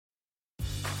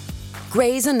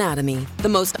Grey's Anatomy, the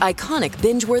most iconic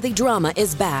binge-worthy drama,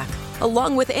 is back,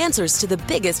 along with answers to the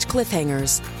biggest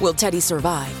cliffhangers. Will Teddy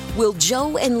survive? Will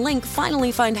Joe and Link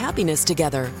finally find happiness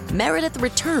together? Meredith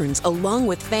returns along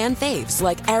with fan faves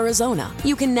like Arizona.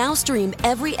 You can now stream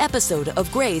every episode of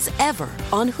Grey's ever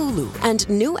on Hulu, and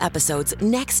new episodes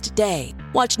next day.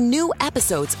 Watch new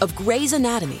episodes of Grey's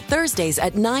Anatomy Thursdays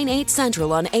at 9/8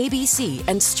 Central on ABC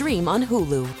and stream on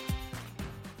Hulu.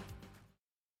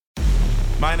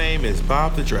 My name is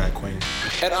Bob the Drag Queen.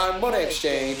 And I'm Money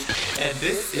Exchange. And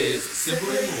this is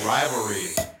Sibling Rivalry.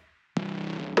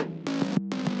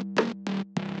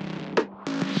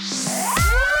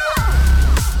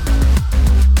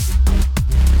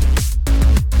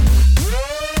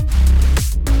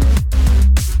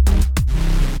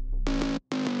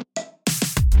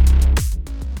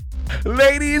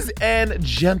 Ladies and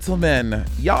gentlemen,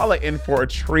 y'all are in for a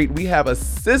treat. We have a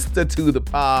sister to the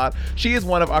pod. She is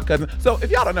one of our cousins. So if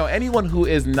y'all don't know, anyone who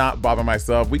is not Bob and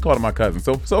myself, we call them my cousins.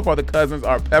 So far the cousins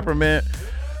are Peppermint,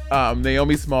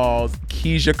 Naomi Smalls,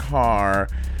 Keisha Carr,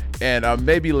 and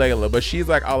maybe Layla, but she's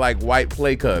like our white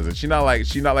play cousin. She's not like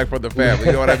for the family.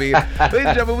 You know what I mean? Ladies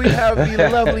and gentlemen, we have the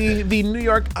lovely, the New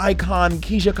York icon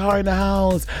Keisha Carr in the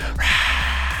house.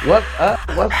 What's up?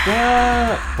 What's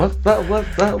up? What's up?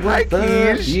 What's up? Hi,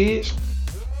 Keish.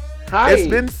 Hi. It's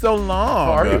been so long.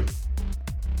 How are you?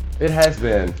 It has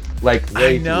been way too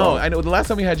long. I know. The last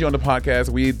time we had you on the podcast,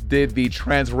 we did the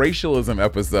transracialism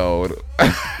episode.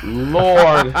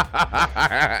 Lord.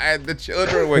 And the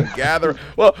children were gathering.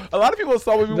 Well, a lot of people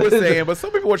saw what we were saying, but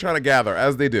some people were trying to gather,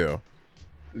 as they do.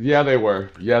 Yeah, they were.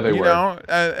 You know,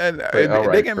 and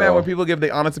they get mad when people give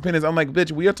their honest opinions. I'm like,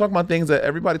 bitch, we are talking about things that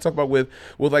everybody talk about with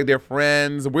like their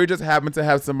friends. We just happen to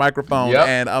have some microphones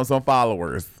and some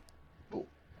followers.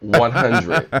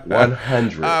 100.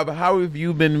 100. How have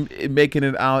you been making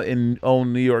it out in old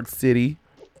New York City?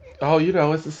 Oh,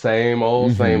 it's the same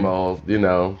old, same old,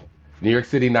 New York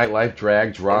City nightlife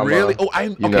drag drama. Really? Oh,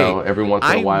 every once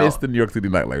in a while. I miss the New York City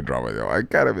nightlife drama, yo. I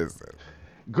kind of miss it.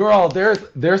 Girl,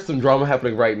 there's some drama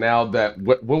happening right now that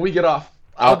when we get off.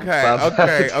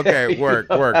 Okay. Work.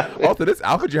 Also, this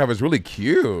outfit you have is really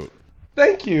cute.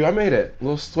 Thank you. I made it. A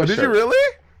little sweatshirt. Did you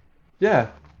really? Yeah.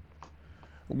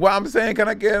 Well, I'm saying, can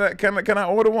I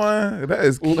order one? That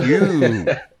is cute.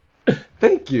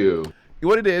 Thank you.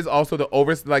 What it is, also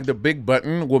the big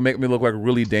button will make me look like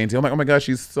really dainty. I'm like, oh my gosh,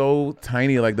 she's so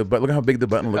tiny. Look how big the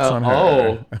button looks on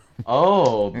her.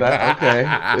 Okay.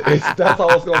 That's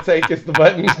all it's gonna take is the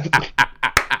button.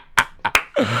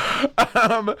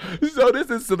 So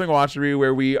this is Sibling Watchery,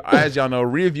 where we, as y'all know,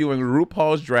 reviewing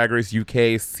RuPaul's Drag Race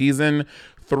UK season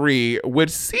 3,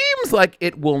 which seems like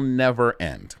it will never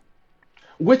end.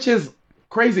 Which is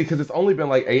crazy because it's only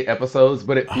been 8 episodes,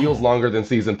 but it feels longer than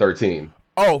season 13.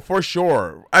 Oh, for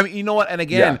sure. I mean, you know what? And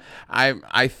again,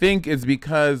 I think it's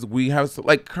because we have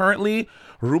currently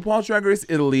RuPaul's Drag Race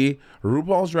Italy,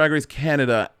 RuPaul's Drag Race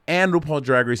Canada, and RuPaul's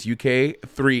Drag Race UK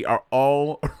 3 are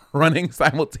all running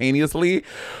simultaneously.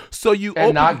 So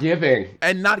not giving.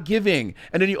 And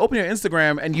then you open your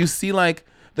Instagram and you see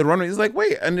the runway is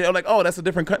wait, and they're like, oh, that's a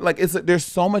different cut. There's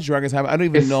so much Drag Race happening. I don't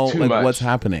even know what's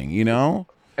happening, And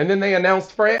then they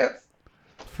announced France.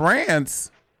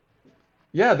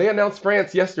 Yeah, they announced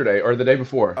France yesterday or the day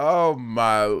before. Oh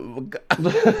my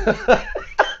God.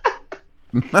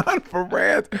 Not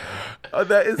France. Oh,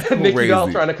 that is crazy. Nikki Doll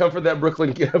trying to come for that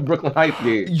Brooklyn Heights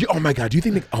gig. Oh my God. Do you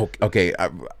think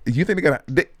you think they're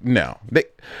gonna no.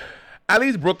 At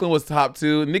least Brooklyn was top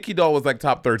 2. Nikki Doll was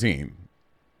top 13.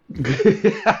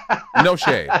 No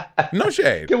shade.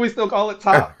 Can we still call it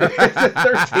top? Is it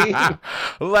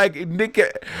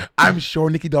 13? I'm sure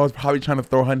Nikki Doll is probably trying to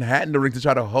throw her hat in the ring to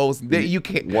try to host. You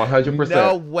can't. 100%.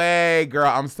 No way, girl.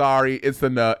 I'm sorry. It's a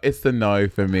no. It's a no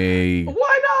for me.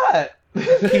 Why not?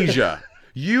 Keisha,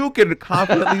 you can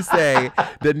confidently say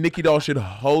that Nikki Doll should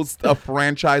host a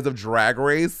franchise of Drag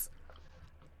Race.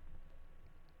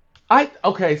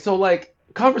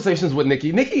 Conversations with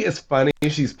Nikki. Nikki is funny.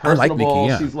 She's personable.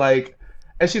 Nikki, yeah. She's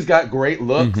and she's got great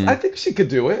looks. I think she could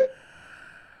do it.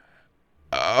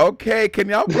 Okay, can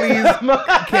y'all please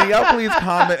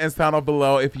comment and sound off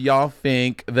below if y'all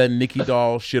think that Nikki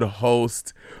Doll should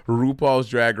host RuPaul's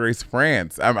Drag Race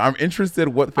France? I'm interested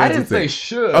what fans I didn't say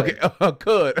should. Okay,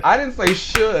 could. I didn't say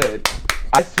should.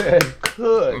 I said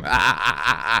could.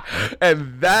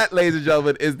 And that, ladies and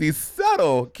gentlemen, is the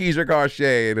subtle Keisha Carr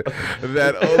shade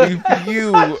that only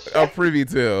few are privy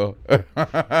to.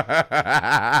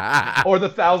 Or the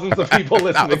thousands of people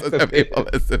listening.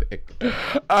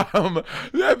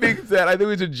 That being said, I think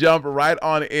we should jump right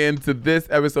on into this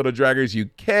episode of Drag Race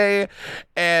UK.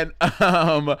 And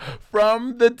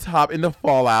from the top, in the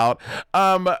fallout,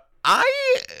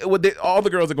 All the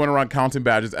girls are going around counting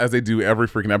badges as they do every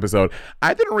freaking episode.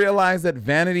 I didn't realize that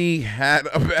Vanity had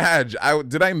a badge.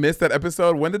 Did I miss that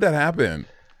episode? When did that happen?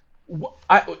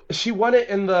 She won it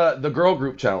in the girl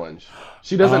group challenge.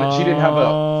 She doesn't. She didn't have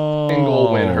a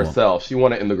single win herself. She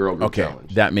won it in the girl group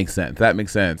challenge. That makes sense. Yeah.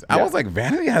 I was like,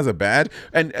 Vanity has a badge,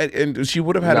 and she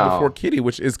would have had it before Kitty,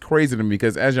 which is crazy to me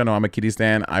because, as y'all know, I'm a Kitty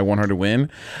stan. I want her to win.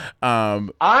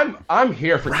 I'm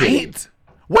here for Kitty. Right?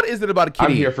 What is it about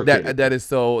Kitty I'm here for Kitty. that is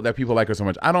so that people like her so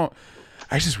much?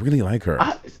 I just really like her.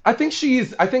 I think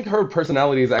her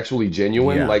personality is actually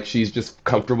genuine. Yeah. Like she's just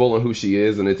comfortable in who she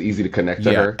is, and it's easy to connect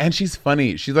to her. And she's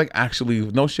funny. She's like actually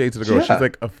no shade to the girl. Yeah. She's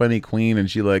like a funny queen,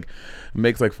 and she like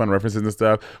makes like fun references and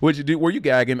stuff. Were you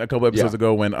gagging a couple episodes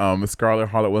ago when Scarlett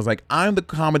Harlot was like, "I'm the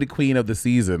comedy queen of the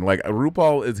season. Like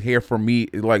RuPaul is here for me.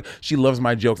 Like she loves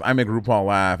my jokes. I make RuPaul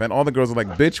laugh." And all the girls are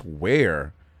like, "Bitch,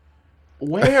 where?"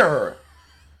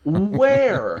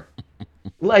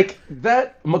 Like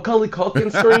that Macaulay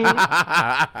Culkin scream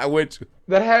that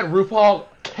had RuPaul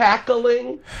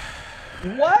cackling.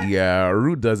 What? Yeah,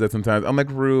 Ru does that sometimes. I'm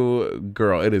like, Ru,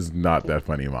 girl, it is not that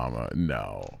funny, mama.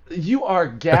 No. You are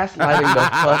gaslighting the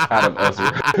fuck out of us.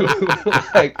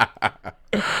 Like,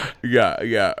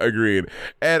 yeah, agreed.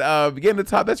 And getting to the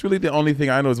top, that's really the only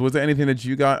thing I know. Was there anything that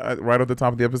you got right off the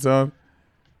top of the episode?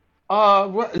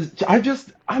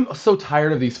 I'm so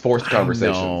tired of these forced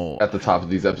conversations at the top of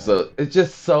these episodes. It's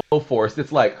just so forced.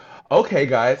 It's like, okay,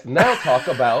 guys, now talk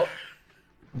about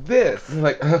this. It's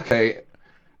like, okay.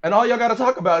 And all y'all got to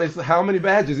talk about is how many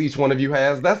badges each one of you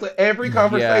has. That's every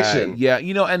conversation. Yeah.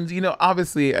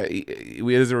 Obviously, it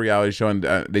is a reality show, and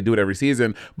they do it every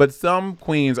season. But some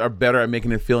queens are better at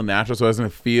making it feel natural, so it doesn't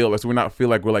feel so we not feel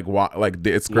like we're like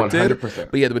it's scripted.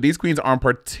 100%. But these queens aren't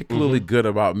particularly good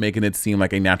about making it seem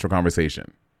like a natural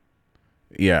conversation.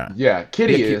 Yeah,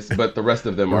 Kitty is, but the rest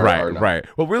of them are not. Right.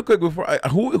 Well, real quick before,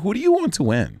 who do you want to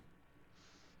win?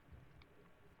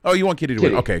 Oh, you want Kitty to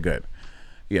win? Okay, good.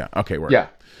 Yeah. Okay. Work. Yeah.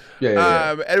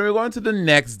 And we're going to the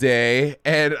next day,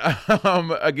 and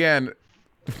again,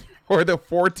 for the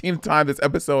 14th time this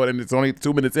episode, and it's only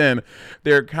 2 minutes in,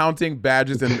 they're counting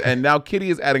badges, and now Kitty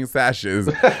is adding sashes.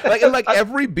 Like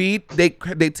every beat, they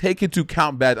take it to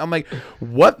count badges. I'm like,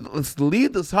 what? Let's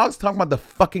leave this house talking about the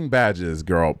fucking badges,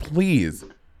 girl, please.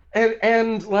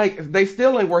 And like they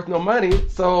still ain't worth no money,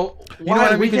 so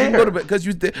why do we care? Because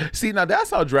see, now that's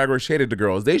how Drag Race shaded the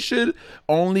girls. They should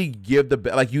only give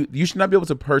you should not be able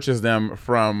to purchase them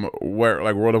from where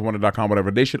like worldofwonder.com,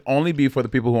 whatever. They should only be for the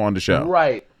people who are on the show.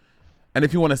 Right. And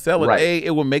if you want to sell it,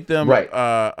 it will make them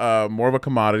more of a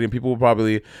commodity, and people will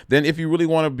probably then if you really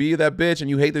want to be that bitch and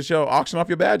you hate the show, auction off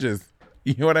your badges.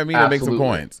 You know what I mean? Absolutely. To make some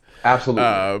coins.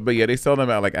 Absolutely. But yeah, they sell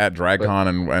them at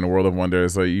DragCon and World of Wonder,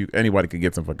 so anybody can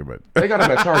get some fucking bud. They got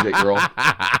them at Target, girl.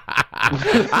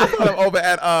 I saw them over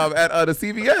at the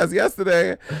CVS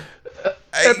yesterday. At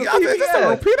the CVS. Just a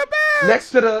Lupita bag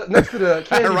next to the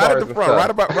candy right bars at the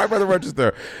front, right by the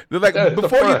register. They're like,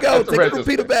 before you go, take a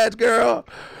Lupita badge, girl.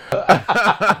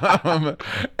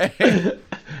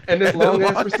 And this long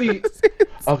ass receipt.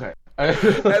 Okay. And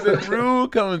then Ru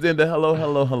comes in the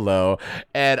hello,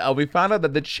 and we found out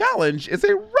that the challenge is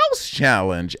a roast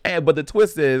challenge, but the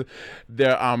twist is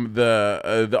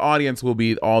the audience will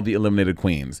be all the eliminated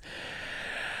queens.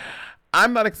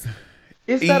 I'm not. Is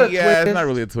that a twist? Yeah, it's not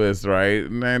really a twist, right?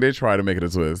 Man, they try to make it a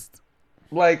twist.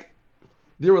 Like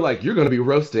they were like, "You're going to be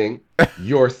roasting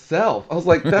yourself." I was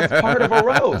like, "That's part of a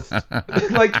roast."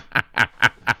 Like.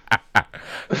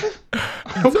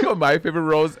 Some of my favorite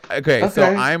roasts. Okay, so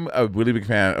I'm a really big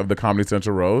fan of the Comedy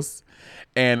Central roast,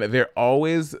 and they're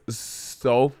always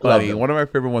so funny. One of my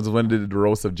favorite ones was when they did the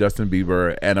roast of Justin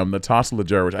Bieber and Natasha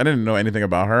Leggero, which I didn't know anything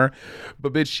about her,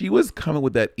 but bitch, she was coming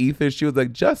with that ether. She was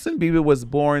like, Justin Bieber was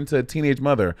born to a teenage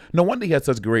mother. No wonder he had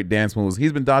such great dance moves.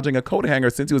 He's been dodging a coat hanger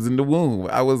since he was in the womb.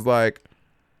 I was like,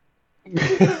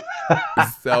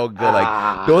 so good.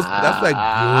 Like that's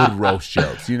like good roast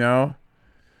jokes, you know?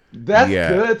 That's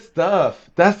good stuff.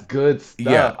 That's good stuff.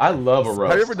 Yeah. I love a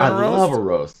roast. Have you ever done a roast? I love a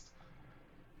roast.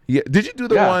 Yeah. Did you do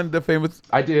the famous?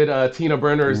 I did Tina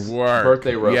Burner's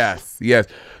birthday roast. Yes.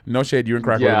 No shade. You and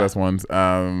Crack were the best ones.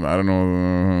 I don't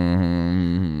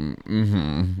know.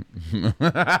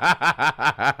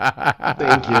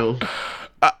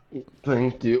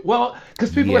 Thank you. Well,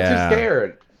 because people are too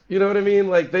scared. You know what I mean?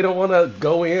 Like they don't want to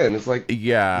go in. It's like, this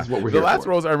is what we're here for. The last for.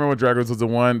 roast I remember with Drag Race was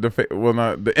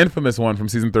the infamous one from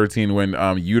season 13 when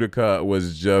Utica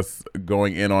was just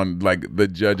going in on like the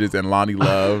judges and Lonnie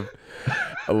Love,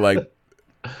 like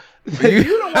You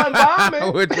the one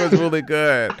bombing. Which was really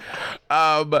good.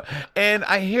 And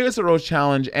I hear it's a roast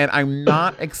challenge, and I'm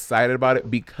not excited about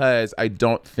it because I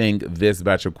don't think this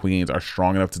batch of queens are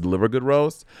strong enough to deliver a good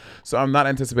roast. So I'm not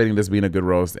anticipating this being a good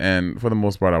roast, and for the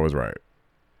most part, I was right.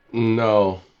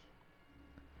 No.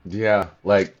 Yeah,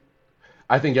 like,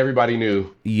 I think everybody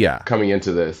knew coming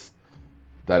into this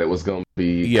that it was going to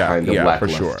be kind of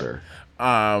lackluster. For sure.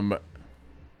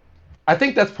 I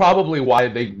think that's probably why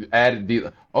they added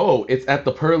it's at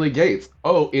the pearly gates.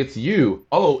 Oh, it's you.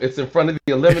 Oh, it's in front of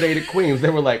the eliminated queens. They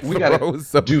were like, we got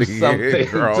to do something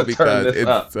girl, to because turn this it's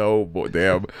up. so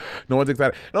damn. No one's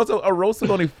excited. And also, a roast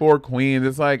of only 4 queens.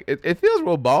 It's like, it feels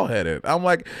real ball-headed. I'm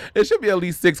like, it should be at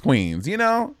least 6 queens, you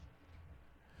know?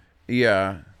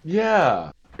 Yeah.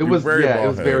 Yeah. It was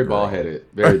very ball-headed.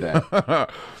 Very bad.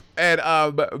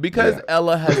 And because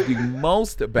Ella has the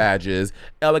most badges,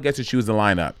 Ella gets to choose the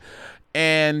lineup.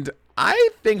 And I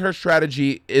think her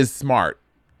strategy is smart.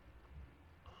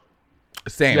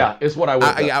 Same. Yeah, it's what I would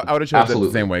have done. I would have chosen it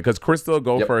the same way. Because Crystal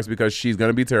go first because she's going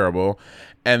to be terrible.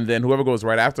 And then whoever goes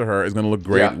right after her is going to look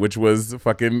great, which was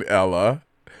fucking Ella.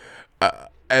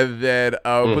 And then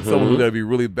put someone who's going to be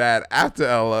really bad after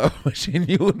Ella, which she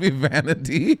knew would be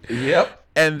Vanity. Yep.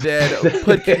 And then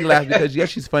put Kitty last because yes,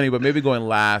 she's funny, but maybe going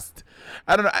last.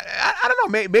 I don't know. I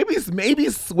don't know. Maybe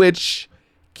switch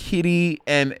Kitty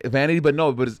and Vanity, but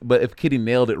no. But if Kitty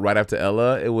nailed it right after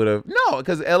Ella, it would have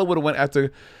because Ella would have went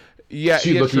after. Yeah,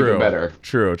 she looked even better.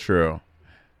 True.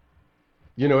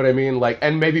 You know what I mean? Like,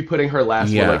 and maybe putting her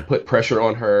last would like put pressure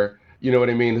on her. You know what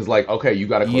I mean? It's like, okay, you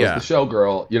got to close the show,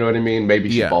 girl. You know what I mean?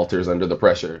 Maybe she falters under the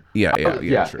pressure. Yeah.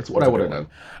 True. It's what I would have done.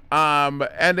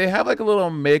 And they have like a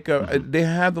little makeup. They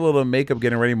have the little makeup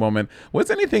getting ready moment. Was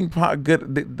anything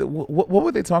good? What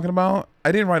were they talking about?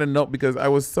 I didn't write a note because I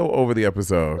was so over the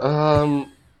episode. I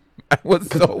was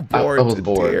so bored. I was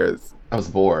bored. Tears. I was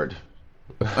bored.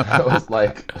 I was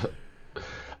like,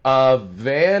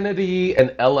 Vanity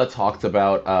and Ella talked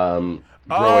about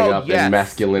growing up in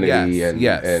masculinity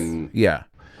and yeah.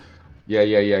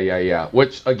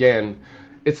 Which again,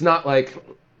 it's not like.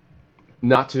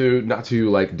 Not to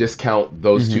like discount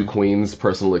those 2 queens'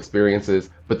 personal experiences,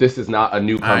 but this is not a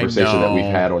new conversation that we've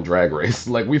had on Drag Race.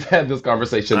 Like, we've had this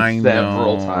conversation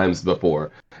several times before,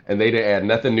 and they didn't add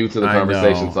nothing new to the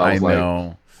conversation. So I was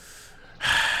like,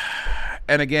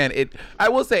 and again, I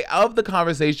will say, of the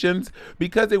conversations,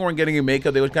 because they weren't getting in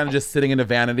makeup, they were kind of just sitting in the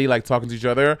vanity, like talking to each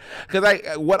other.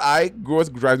 Because what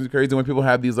drives me crazy when people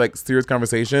have these like serious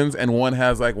conversations, and one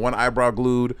has like one eyebrow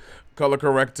glued, color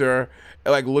corrector,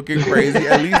 like looking crazy.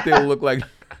 At least they look like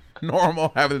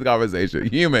normal having the conversation,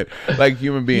 human beings.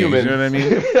 You know what I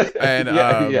mean?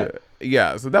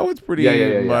 And so that was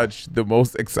pretty much the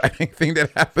most exciting thing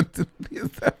that happened to this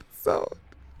episode.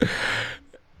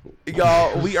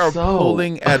 Y'all, we are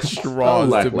pulling at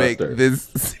straws to make this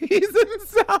season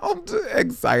sound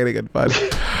exciting and fun.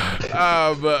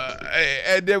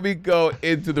 And then we go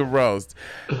into the roast.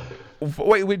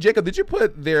 Wait, Jacob, did you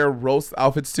put their roast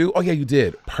outfits too? Oh, yeah, you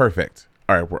did. Perfect.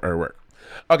 All right, work.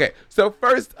 Okay, so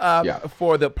first up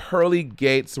for the Pearly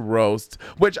Gates roast,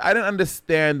 which I didn't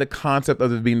understand the concept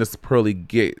of it being this Pearly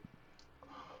Gate.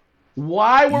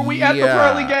 Why were we at the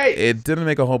Pearly Gates? It didn't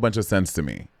make a whole bunch of sense to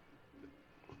me.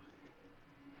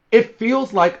 It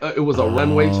feels like it was a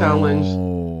runway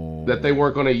challenge that they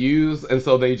weren't going to use, and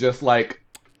so they just like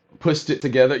pushed it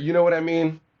together. You know what I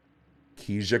mean?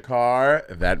 Keisha Carr,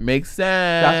 that makes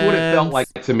sense. That's what it felt like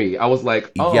to me. I was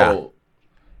like, oh.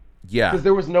 Yeah. Because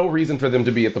there was no reason for them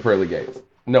to be at the Pearly Gates.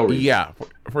 No reason. Yeah,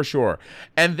 for sure.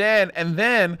 And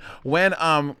then when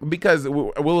because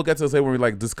we'll get to this later when we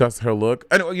like discuss her look.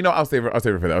 And I'll save it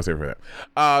for that.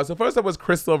 So first up was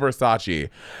Crystal Versace.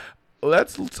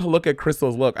 Let's look at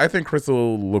Crystal's look. I think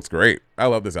Crystal looks great. I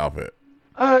love this outfit.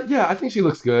 Yeah, I think she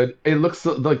looks good. It looks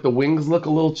like the wings look a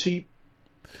little cheap.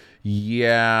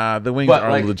 Yeah, the wings are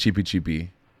like, a little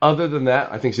cheapy. Other than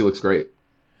that, I think she looks great.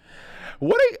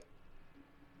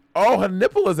 Her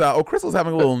nipple is out. Oh, Crystal's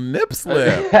having a little nip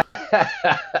slip.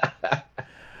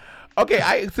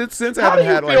 Okay, since I haven't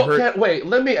had like her... Wait,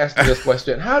 let me ask you this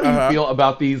question. How do you feel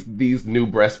about these new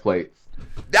breastplates?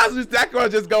 That's exactly where I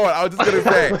was just going. I was just gonna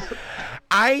say,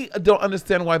 I don't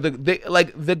understand why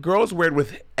the girls wear it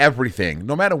with everything.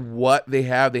 No matter what they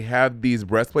have these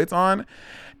breastplates on,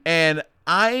 and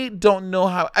I don't know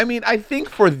how. I mean, I think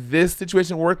for this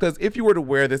situation it worked because if you were to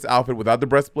wear this outfit without the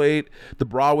breastplate, the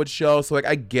bra would show. So like,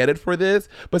 I get it for this,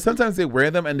 but sometimes they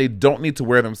wear them and they don't need to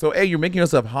wear them. So you're making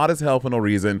yourself hot as hell for no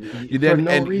reason.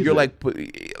 You're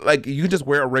like you can just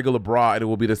wear a regular bra and it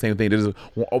will be the same thing. They just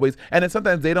won't always. And then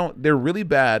sometimes they're really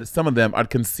bad. Some of them are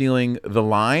concealing the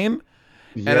line.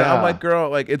 And I'm like, girl,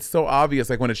 like it's so obvious,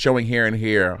 like when it's showing here and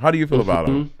here. How do you feel about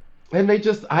them? And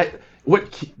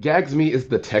what gags me is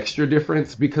the texture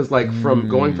difference, because like from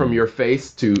going from your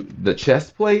face to the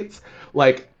chest plates,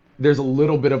 like there's a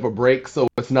little bit of a break, so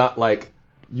it's not like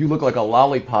you look like a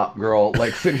lollipop girl,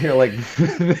 like sitting here like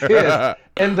this.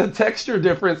 And the texture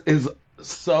difference is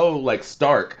so like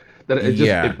stark that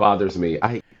it bothers me.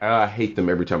 I hate them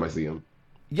every time I see them.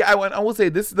 Yeah, I will say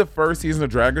this is the first season of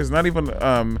Drag Race. Not even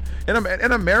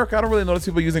in America, I don't really notice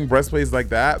people using breastplates like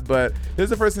that. But this is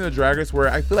the first season of Drag Race where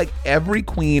I feel like every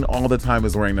queen all the time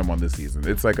is wearing them on this season.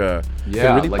 It's like a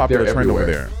really like popular trend over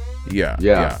there.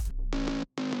 Yeah.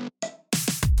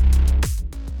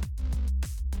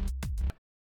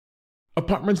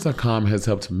 Apartments.com has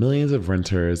helped millions of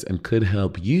renters and could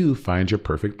help you find your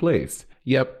perfect place.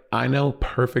 Yep, I know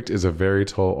perfect is a very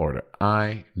tall order.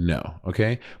 I know,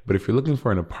 okay? But if you're looking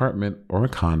for an apartment or a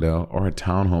condo or a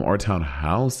townhome or a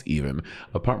townhouse even,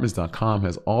 Apartments.com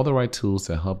has all the right tools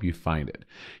to help you find it.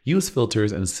 Use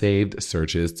filters and saved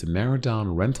searches to narrow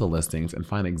down rental listings and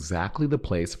find exactly the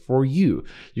place for you.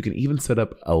 You can even set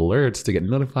up alerts to get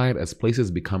notified as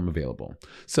places become available.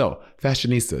 So,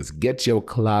 fashionistas, get your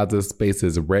closet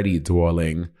spaces ready,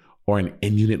 darling. Or an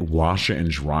in-unit washer and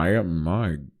dryer.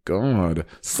 My God.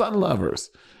 Sun lovers,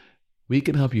 we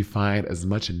can help you find as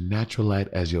much natural light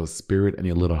as your spirit and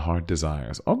your little heart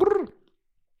desires.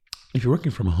 If you're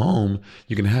working from home,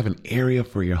 you can have an area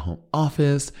for your home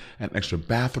office, an extra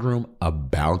bathroom, a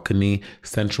balcony,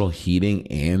 central heating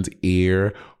and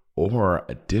air, or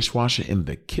a dishwasher in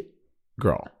the kitchen.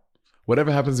 Girl,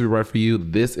 whatever happens to be right for you,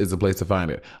 this is the place to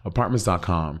find it.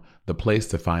 Apartments.com, the place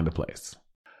to find a place.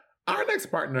 Our next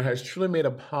partner has truly made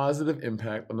a positive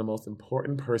impact on the most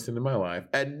important person in my life.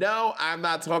 And no, I'm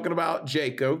not talking about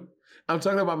Jacob. I'm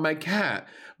talking about my cat.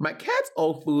 My cat's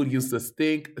old food used to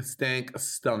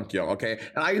stunk, y'all, okay?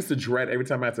 And I used to dread every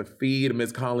time I had to feed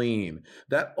Miss Colleen.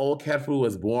 That old cat food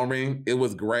was boring. It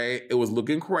was gray. It was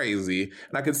looking crazy.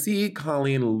 And I could see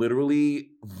Colleen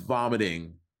literally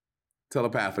vomiting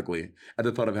telepathically at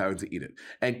the thought of having to eat it.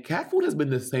 And cat food has been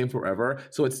the same forever,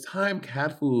 so it's time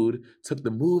cat food took the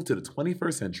move to the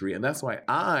 21st century, and that's why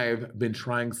I've been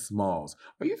trying Smalls.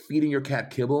 Are you feeding your cat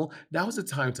kibble? Now is the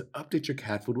time to update your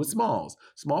cat food with Smalls.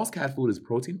 Smalls cat food is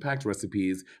protein-packed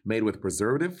recipes made with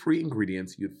preservative-free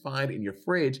ingredients you'd find in your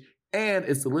fridge, and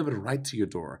it's delivered right to your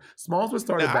door. Smalls was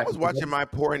started back. I was watching my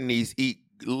poor niece eat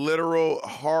literal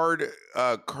hard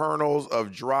kernels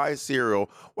of dry cereal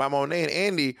while Monet and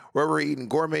Andy were eating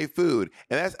gourmet food.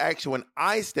 And that's actually when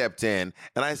I stepped in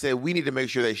and I said, we need to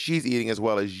make sure that she's eating as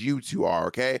well as you two are,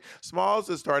 okay? Smalls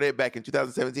was started back in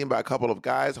 2017 by a couple of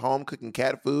guys home cooking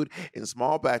cat food in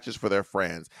small batches for their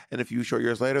friends. And a few short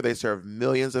years later, they serve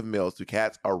millions of meals to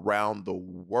cats around the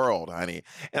world, honey.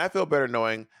 And I feel better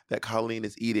knowing that Colleen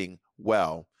is eating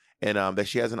well. And that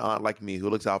she has an aunt like me who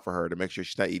looks out for her to make sure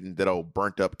she's not eating that old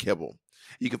burnt up kibble.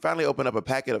 You can finally open up a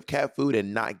packet of cat food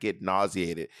and not get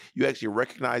nauseated. You actually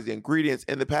recognize the ingredients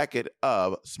in the packet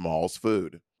of Smalls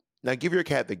food. Now give your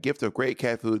cat the gift of great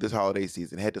cat food this holiday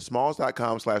season. Head to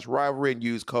smalls.com/rivalry and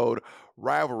use code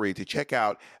rivalry to check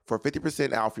out for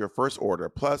 50% off your first order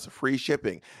plus free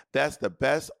shipping. That's the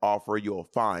best offer you'll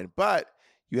find. But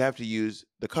you have to use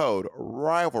the code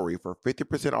RIVALRY for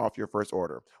 50% off your first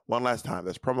order. One last time,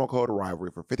 that's promo code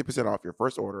RIVALRY for 50% off your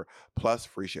first order plus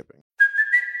free shipping.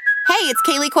 Hey, it's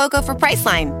Kaylee Cuoco for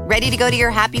Priceline. Ready to go to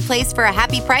your happy place for a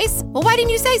happy price? Well, why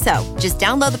didn't you say so? Just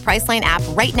download the Priceline app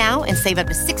right now and save up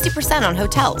to 60% on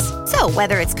hotels. So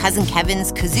whether it's Cousin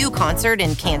Kevin's Kazoo Concert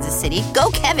in Kansas City, go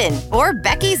Kevin, or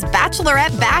Becky's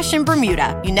Bachelorette Bash in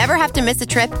Bermuda, you never have to miss a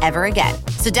trip ever again.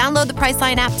 So download the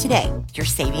Priceline app today. Your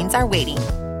savings are waiting.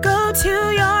 Go to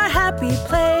your happy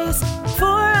place for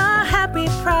a happy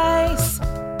price.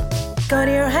 Go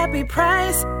to your happy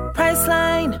price,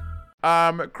 Priceline.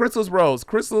 Crystal's rose.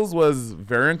 Crystal's was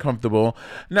very uncomfortable.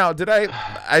 Now,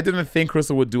 I didn't think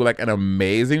Crystal would do like an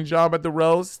amazing job at the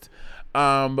roast.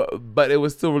 But it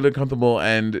was still really uncomfortable,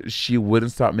 and she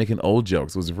wouldn't stop making old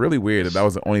jokes. It was really weird. That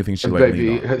was the only thing she like.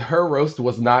 Baby, her roast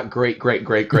was not great. Like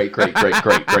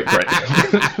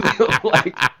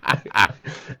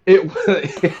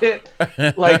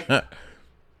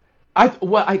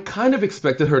I kind of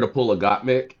expected her to pull a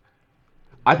Gottmik.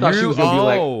 I thought she was gonna be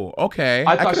like, okay.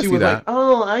 I thought she was like,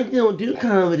 I don't do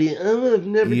comedy. I've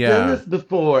never done this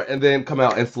before, and then come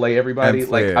out and slay everybody.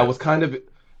 I was kind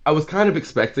of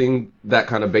expecting that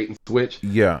kind of bait and switch.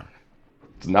 Yeah.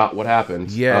 It's not what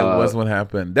happened. Yeah, it was what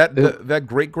happened. That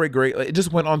great, it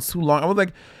just went on too long. I was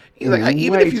like,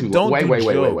 even if you don't do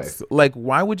jokes, like,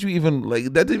 why would you even, like,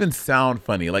 that didn't even sound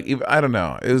funny. Like, I don't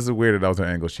know. It was weird that was her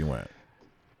angle she went.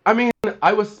 I mean,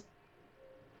 I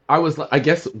I was, I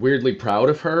guess, weirdly proud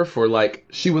of her for like,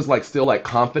 she was like still like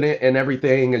confident in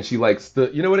everything, and she like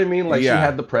stood, you know what I mean? Like she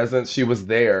had the presence, she was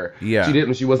there. Yeah.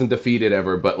 She wasn't defeated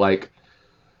ever, but like,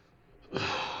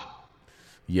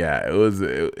 yeah, it was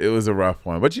a rough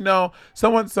one. But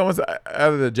someone's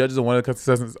either the judges or one of the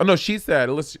contestants. Oh no, she said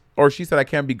I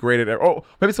can't be great at. Oh,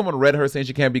 maybe someone read her saying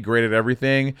she can't be great at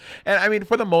everything. And I mean,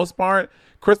 for the most part,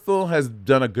 Crystal has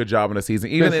done a good job in the season.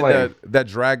 Even in that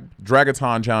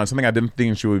dragathon challenge, something I didn't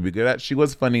think she would be good at. She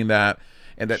was funny in that.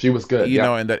 And that she was good,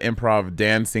 and that improv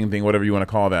dancing thing, whatever you want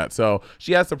to call that. So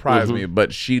she has surprised me,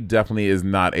 but she definitely is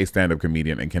not a stand-up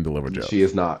comedian and can deliver jokes. She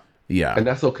is not. Yeah, and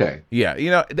that's okay. Yeah,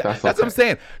 that's what I'm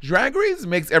saying. Drag Race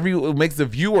makes the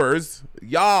viewers,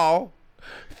 y'all,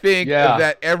 think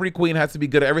that every queen has to be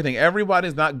good at everything.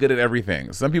 Everybody's not good at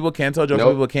everything. Some people can tell jokes.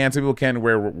 Some people can. Some people can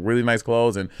wear really nice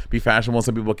clothes and be fashionable.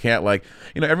 Some people can't. Like,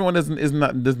 everyone does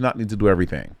not need to do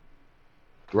everything.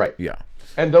 Right. Yeah.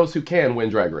 And those who can win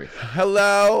Drag Race.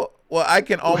 Hello. Well, I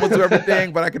can almost do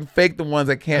everything, but I can fake the ones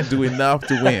I can't do enough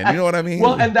to win. You know what I mean?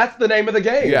 Well, and that's the name of the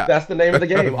game. Yeah. That's the name of the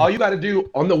game. All you got to do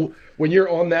when you're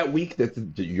on that week that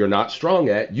you're not strong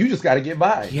at, you just got to get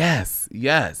by. Yes. You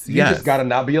just got to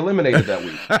not be eliminated that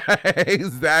week.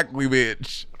 Exactly,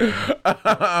 bitch.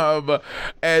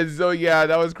 And so,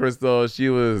 that was Crystal. She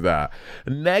was that.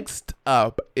 Next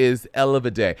up is Ella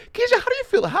Vidae. Keisha,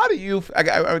 how do you feel?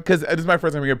 Because this is my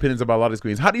first time hearing your opinions about a lot of these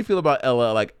queens. How do you feel about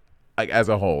Ella, like as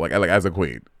a whole, like as a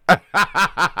queen?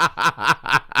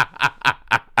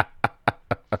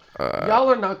 Y'all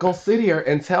are not gonna sit here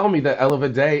and tell me that Ella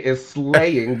Vidae is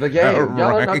slaying the game.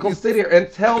 Y'all are not gonna sit here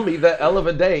and tell me that Ella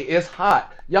Vidae is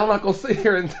hot. Y'all not gonna sit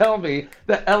here and tell me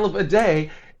that Ella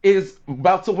Vidae is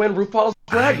about to win RuPaul's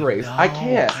Drag Race. I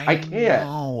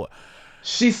can't.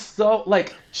 She's so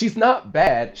she's not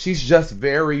bad. She's just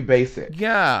very basic.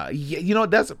 Yeah.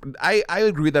 That's I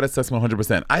agree with that assessment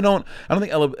 100%. I don't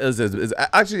think Ella is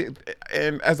actually,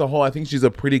 and as a whole, I think she's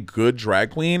a pretty good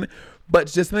drag queen. But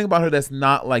just something about her that's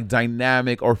not like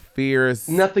dynamic or fierce.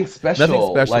 Nothing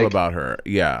special about her.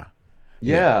 Yeah.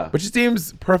 Yeah. But she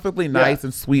seems perfectly nice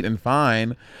and sweet and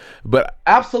fine. But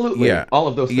absolutely. All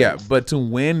of those things. Yeah. But to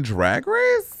win Drag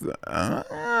Race,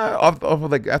 off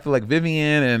of after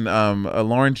Vivian and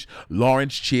Lawrence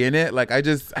Chianet, I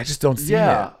just don't see it.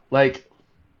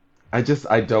 I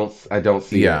don't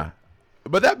see it.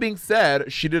 But that being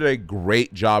said, she did a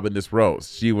great job in this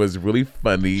roast. She was really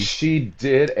funny. She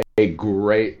did a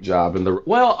great job in the...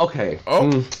 Well, okay.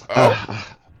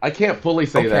 I can't fully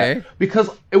say that.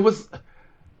 Because it was...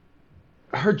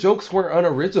 Her jokes weren't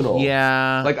unoriginal.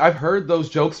 Yeah. I've heard those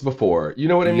jokes before. You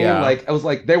know what I mean? I was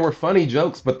they were funny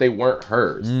jokes, but they weren't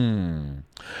hers.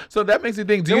 So that makes me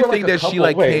think, do you think that she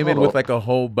came in with a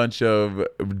whole bunch of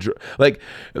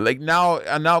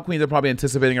now queens are probably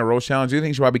anticipating a roast challenge? Do you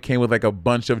think she probably came with a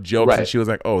bunch of jokes and she was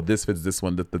like, oh, this fits this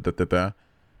one,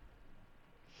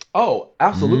 Oh,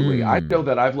 absolutely. I know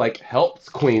that I've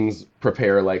helped queens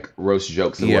prepare roast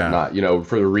jokes and whatnot,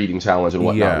 for the reading challenge and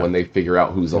whatnot when they figure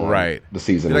out who's on the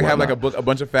season. They have a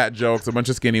bunch of fat jokes, a bunch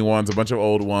of skinny ones, a bunch of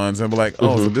old ones, and be like,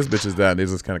 oh, so this bitch is that, and they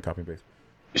just kind of copy and paste.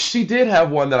 She did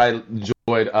have one that I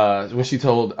enjoyed when she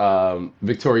told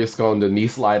Victoria Scone to knee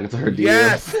slide into her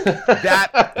DMs.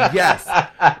 Yes,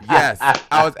 yes.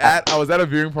 I was at a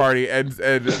viewing party and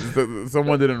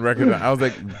someone didn't recognize. I was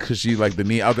like, because she the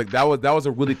knee. I was like, that was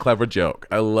a really clever joke.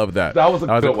 I love that. That was a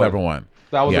clever one.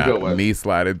 That was a good one. Knee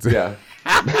slide into. Yeah.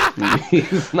 Knee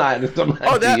slide into my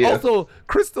DMs. Also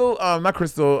Crystal, not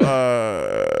Crystal.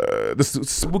 The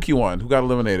spooky one who got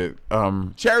eliminated.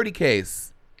 Charity Case.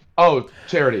 Oh,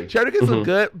 Charity. Charity Case looked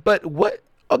good, but what?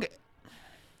 Okay.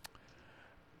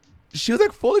 She was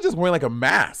fully just wearing a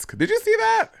mask. Did you see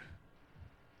that?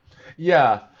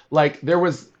 Yeah. It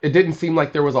didn't seem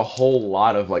like there was a whole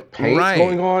lot of paint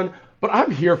going on, but I'm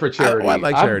here for Charity. I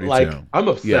like Charity too. I'm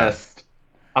obsessed.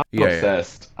 Yeah. I'm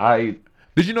obsessed.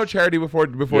 Did you know Charity before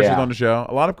she was on the show?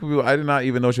 A lot of people, I did not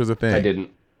even know she was a thing. I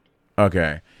didn't.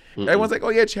 Okay. Everyone's like, oh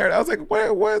yeah, Charity. I was like,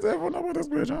 where is everyone know about this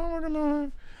bitch? Oh my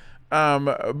God.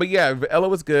 But yeah, Ella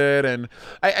was good, and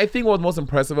I think what was most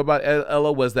impressive about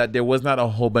Ella was that there was not a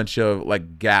whole bunch of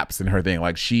gaps in her thing.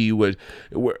 She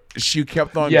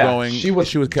kept on going. She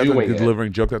kept on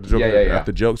delivering joke after joke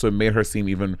after joke, so it made her seem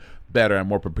even better and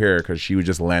more prepared because she was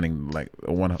just landing 100%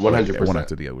 one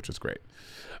after the other, which was great.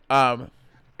 And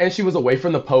she was away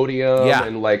from the podium,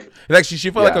 and she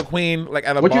felt like a queen,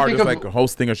 at a bar, just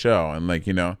hosting a show, and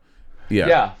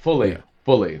fully.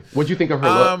 What'd you think of her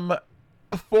look?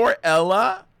 For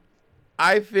Ella,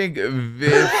 I think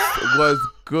this was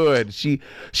good. She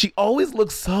always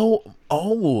looks so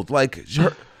old.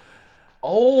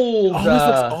 old. Always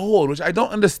looks old, which I don't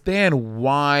understand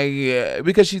why.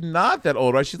 Because she's not that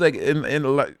old, right? She's like in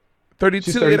like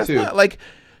 32. She's 32. Yeah, that's not like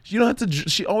you don't have to.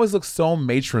 She always looks so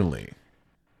matronly.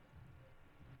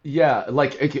 Yeah,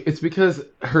 like it's because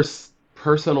her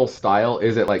personal style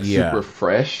isn't like super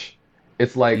fresh.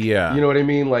 It's like, you know what I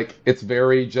mean? Like it's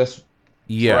very just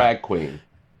drag queen.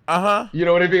 You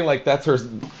know what I mean? Like that's her.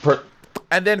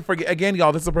 And then again,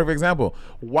 y'all, this is a perfect example.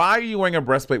 Why are you wearing a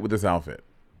breastplate with this outfit?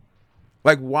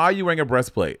 Like, why are you wearing a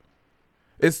breastplate?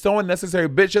 It's so unnecessary,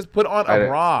 bitch. Just put on a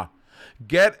bra.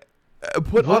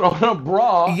 Put on a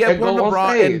bra. Yeah, put on a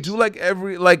bra stage. and do like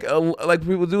like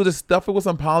people do, just stuff it with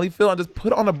some polyfill and just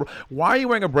put on a bra. Why are you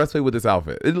wearing a breastplate with this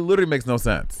outfit? It literally makes no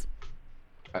sense.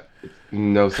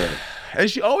 No sense. And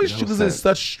she always chooses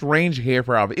such strange hair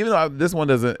for her outfit. Even though this one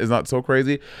is not so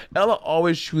crazy, Ella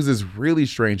always chooses really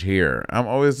strange hair. I'm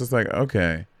always just like,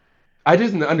 okay. I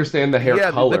didn't understand the hair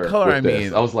color. The color, I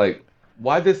mean, I was like,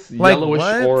 why this yellowish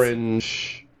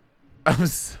orange? That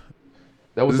was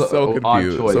so confused.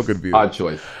 Odd choice. So confused. Odd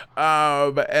choice.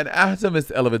 And after Miss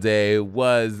Ella Vaday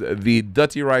was the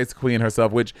Dirty Rice Queen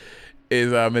herself, which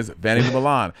is Miss Vanity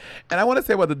Milan. And I want to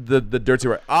say about the Dirty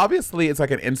Rice. Obviously, it's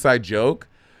like an inside joke,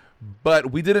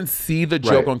 but we didn't see the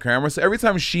joke on camera. So every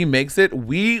time she makes it,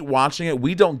 we watching it,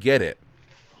 we don't get it.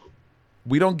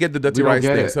 We don't get the Dirty Rice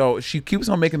thing. So she keeps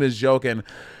on making this joke, and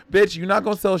bitch, you're not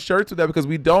gonna sell shirts with that because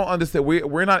we don't understand.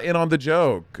 We're not in on the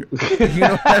joke. You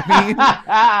know what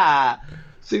I mean?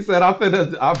 She said, "I'm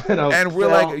finna." And we're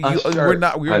like,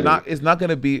 we're not. It's not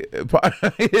gonna be. It's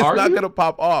not gonna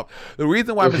pop off. The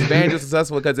reason why Miss Vanjie is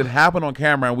successful because it happened on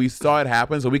camera and we saw it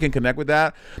happen, so we can connect with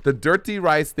that. The Dirty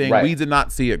Rice thing, we did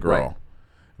not see it, girl.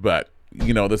 But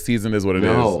you know, the season is what it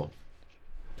is.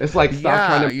 It's like stop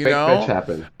trying to make bitch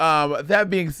happen.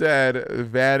 That being said,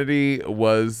 Vanity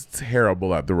was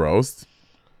terrible at the roast.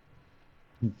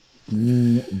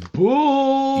 Boo!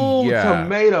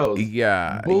 Tomatoes.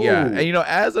 Yeah, Boo. yeah. And you know,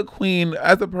 as a queen,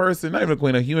 as a person, not even a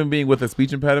queen, a human being with a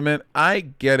speech impediment, I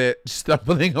get it.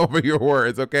 Stumbling over your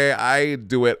words, okay? I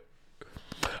do it.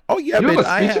 Oh yeah,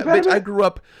 bitch. I grew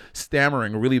up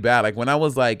stammering really bad. Like when I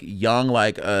was like young,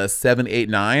 like 7, 8,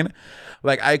 9,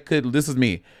 like I could. This is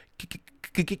me.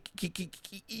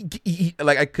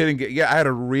 Like I couldn't get. Yeah, I had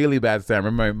a really bad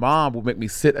stammer. My mom would make me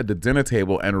sit at the dinner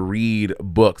table and read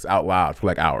books out loud for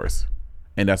like hours,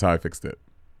 and that's how I fixed it.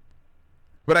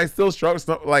 But I still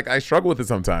struggle. Like I struggle with it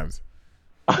sometimes.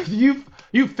 You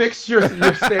fixed your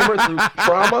stammer through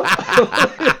trauma.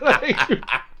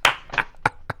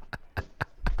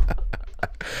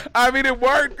 I mean, it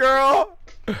worked, girl.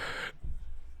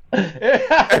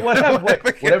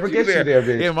 whatever gets you there,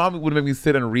 bitch. Yeah, mom would make me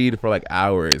sit and read for like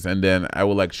hours, and then I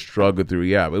would like struggle through.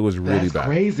 Yeah, it was really bad.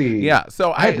 Crazy. Yeah,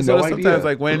 so I had no sometimes idea.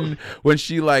 like when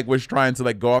she like was trying to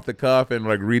like go off the cuff and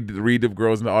like read the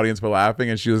girls in the audience for laughing,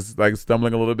 and she was like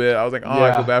stumbling a little bit. I was like,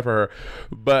 I feel bad for her.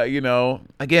 But you know,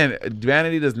 again,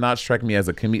 Vanity does not strike me as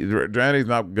a comedian. Vanity's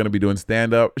not gonna be doing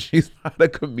stand up. She's not a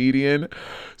comedian.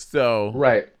 So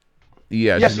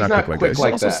yeah, she's not quick like that. She's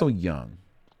also so young.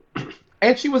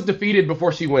 And she was defeated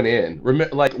before she went in.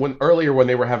 Like when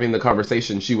they were having the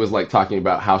conversation, she was like talking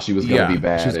about how she was going to be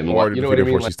bad she's and already you know what I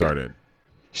mean. Before she started,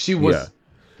 she was,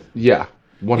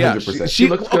 100%. She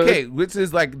looks good. Okay, good. this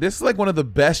is like one of the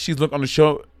best she's looked on the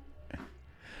show.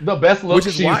 The best look, which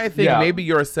is why I think maybe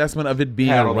your assessment of it being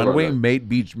a runway may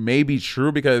be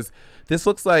true, because this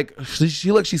looks like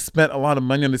she spent a lot of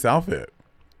money on this outfit.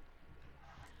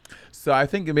 So I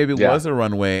think it maybe was a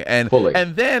runway, and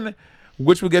then,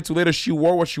 which we'll get to later, she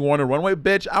wore what she wore on the runway.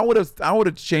 Bitch, I would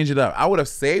have changed it up. I would have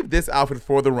saved this outfit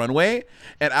for the runway,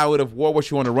 and I would have wore what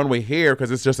she wore on the runway here because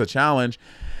it's just a challenge.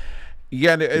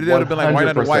 Yeah, it would have been like white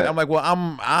under white. I'm like, well,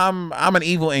 I'm an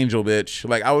evil angel, bitch.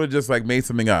 Like I would have just like made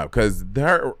something up because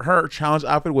her challenge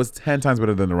outfit was 10 times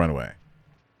better than the runway.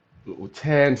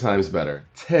 10 times better.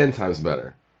 10 times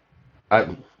better.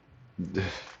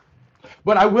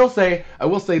 But I will say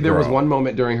there was one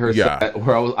moment during her set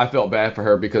where I felt bad for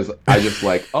her because I just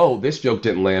like, oh, this joke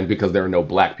didn't land because there are no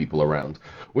black people around.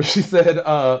 When she said,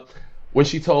 when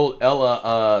she told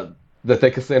Ella that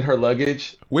they could send her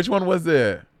luggage. Which one was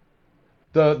it?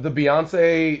 The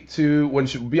Beyonce to when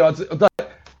she was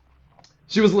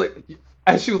like,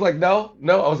 and she was like, no.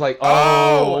 I was like,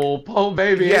 oh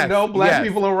baby, no black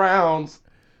people around.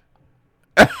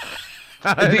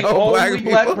 The only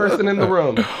black person in the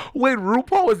room. Wait,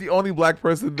 RuPaul was the only black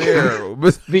person there.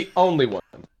 The only one.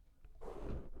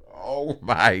 Oh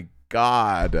my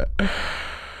God.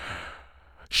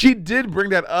 She did bring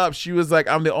that up. She was like,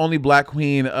 "I'm the only black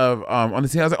queen of on the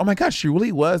season." I was like, "Oh my gosh, she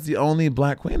really was the only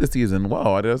black queen this season."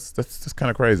 Wow, that's just kind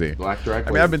of crazy. Black drag queen.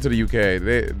 I mean, I've been to the UK.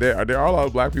 There are a lot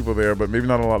of black people there, but maybe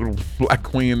not a lot of black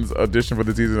queens audition for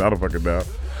the season. I don't fucking know.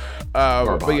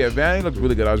 But yeah, Vanity looked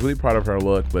really good. I was really proud of her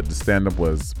look, but the stand-up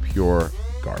was pure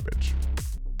garbage.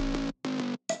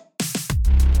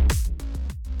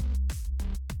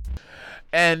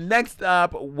 And next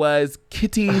up was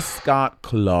Kitty Scott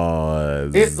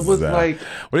Claus. It was like,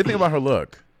 what do you think about her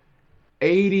look?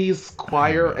 80s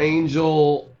choir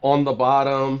angel on the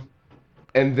bottom,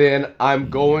 and then I'm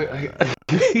going. Very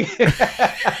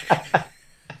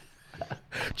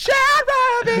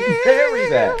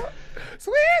that.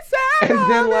 Sweet sound.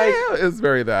 And then like it's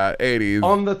very that 80s.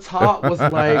 On the top was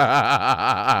like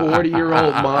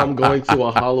 40-year-old mom going to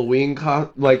a Halloween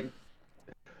like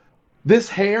this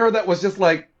hair that was just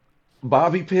like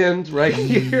bobby pinned right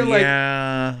here.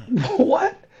 Yeah. Like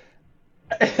what?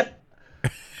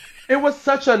 It was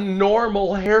such a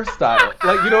normal hairstyle.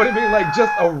 Like, you know what I mean? Like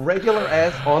just a regular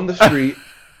ass on the street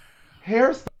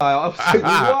hairstyle. I was like,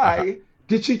 why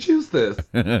did she choose this?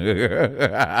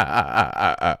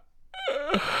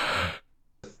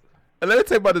 Let me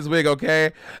tell you about this wig,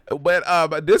 okay? But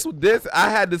this I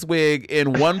had this wig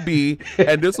in 1B,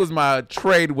 and this was my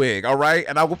trade wig, all right?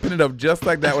 And I would pin it up just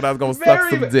like that when I was gonna suck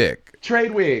some dick.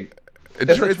 Trade wig.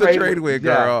 It's a trade wig,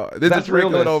 girl. Yeah, this is Trey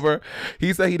coming over.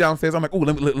 He said he downstairs. I'm like, oh,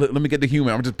 let me get the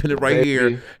humor. I'm just pin it right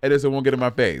here, and this it won't get in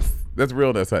my face. That's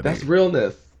realness, honey. That's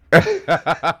realness.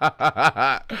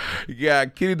 Yeah,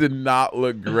 Kitty did not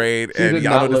look great, and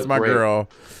y'all know this is my girl.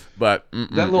 But that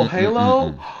little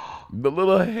halo. The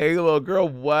little halo, girl,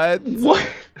 what? What?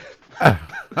 Let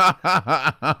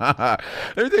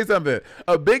me tell you something.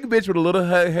 A big bitch with a little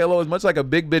halo is much like a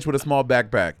big bitch with a small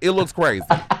backpack. It looks crazy.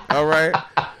 All right?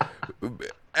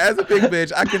 As a big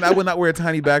bitch, I would not wear a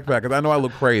tiny backpack because I know I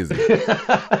look crazy.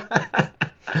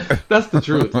 That's the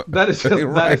truth. That is just,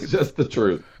 right. That is just the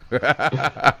truth.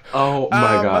 Oh,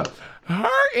 my God. Her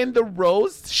in the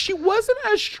roast, she wasn't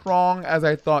as strong as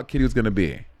I thought Kitty was going to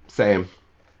be. Same.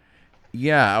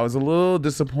 Yeah, I was a little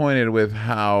disappointed with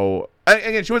how.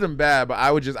 Again, she wasn't bad, but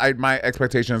my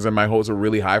expectations and my hopes were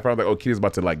really high for her. I was like, oh, Kitty's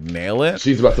about to like nail it.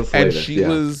 She's about to slay it. And she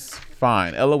was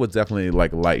fine. Ella was definitely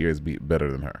like light years better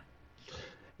than her.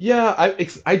 Yeah,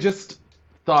 I just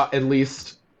thought at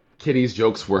least Kitty's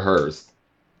jokes were hers.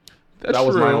 That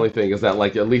was my only thing, is that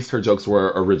like at least her jokes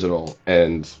were original,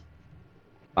 and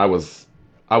I was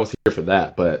here for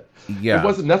that, but yeah, it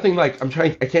wasn't nothing like I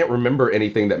can't remember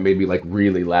anything that made me like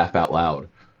really laugh out loud.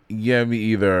 Yeah, me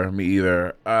either. And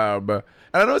I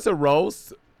know it's a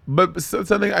roast, but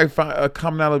something I found a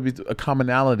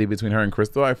commonality between her and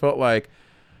Crystal. I felt like,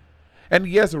 and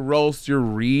yes, roast you're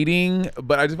reading,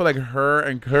 but I just felt like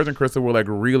hers and Crystal were like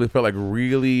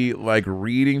really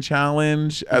reading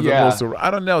challenge as opposed to, I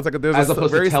don't know. It's like there's a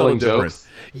very subtle difference.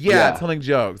 Yeah, telling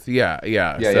jokes.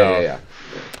 Yeah.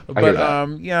 But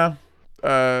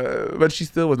but she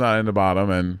still was not in the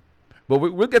bottom, but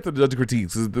we'll get to the judge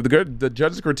critiques. The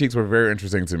judge's critiques were very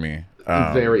interesting to me.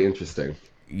 Very interesting.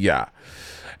 Yeah.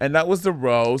 And that was the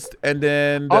roast. And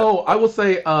then... I will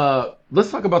say,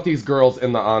 let's talk about these girls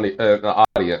in the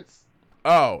audience.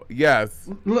 Oh, yes.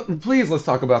 Please, let's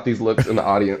talk about these looks in the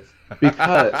audience.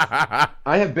 Because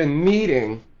I have been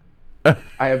needing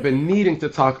to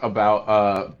talk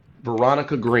about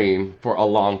Veronica Green for a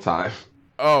long time.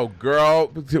 Oh, girl.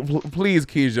 Please,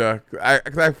 Keisha.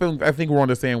 I think we're on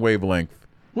the same wavelength.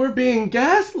 We're being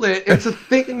gaslit into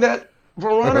thinking that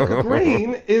Veronica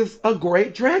Green is a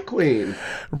great drag queen.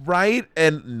 Right?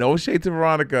 And no shade to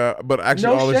Veronica, but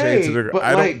actually all the shade to the...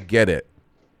 I don't get it.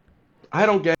 I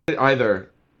don't get it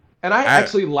either. And I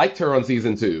actually liked her on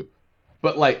season 2.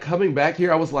 But like coming back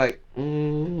here, I was like,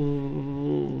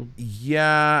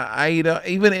 Yeah,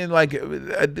 even in like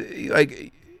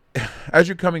as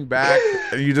you're coming back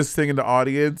and you're just sitting in the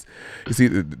audience, you see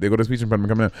they go to speech and coming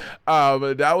in.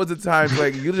 But that was the time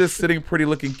like you're just sitting pretty,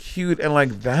 looking cute, and like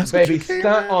that's baby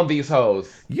stunt on these hoes.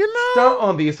 You know, stunt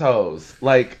on these hoes.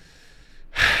 Like,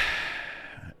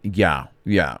 yeah.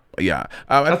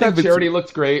 I think Charity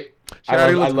looked great.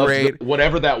 Charity looked great.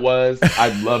 Whatever that was, I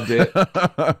loved it.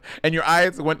 And your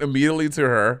eyes went immediately to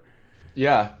her.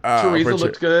 Yeah, Choriza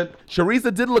looked good.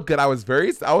 Choriza did look good. I was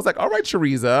like, all right,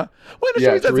 Choriza. Well,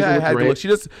 Choriza had to look. She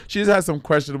just has some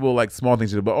questionable like small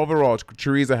things to do, but overall,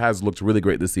 Choriza has looked really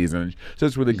great this season. She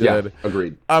looks really good. Yeah,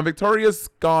 agreed. Victoria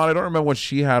Scott, I don't remember what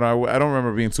she had. I don't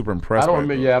remember being super impressed. I don't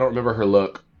remember her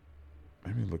look.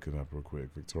 Let me look it up real quick.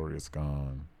 Victoria Scott.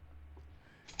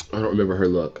 I don't remember her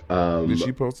look. Did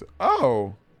she post it?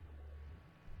 Oh.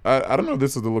 I don't know if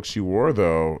this is the look she wore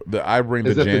though. The I bring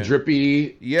Is the it the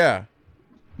drippy? Yeah.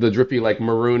 The drippy like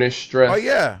maroonish dress. Oh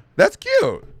yeah, that's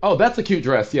cute. Oh, that's a cute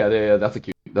dress. Yeah, that's a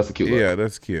cute look. Yeah,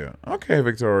 that's cute. Okay,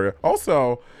 Victoria.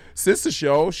 Also, since the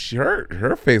show,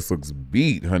 her face looks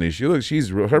beat, honey. She's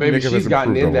her Baby, makeup she's has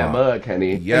gotten improved in a that lot. mug,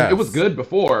 honey. Yes. And it was good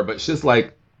before, but she's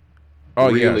like,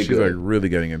 really really she's good. like really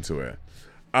getting into it.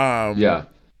 Yeah.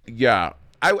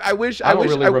 I wish I don't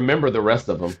really remember the rest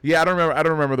of them. Yeah, I don't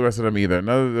remember the rest of them either.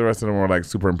 None of the rest of them were like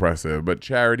super impressive. But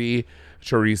Charity,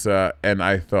 Teresa,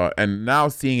 and now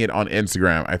seeing it on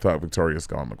Instagram, I thought Victoria's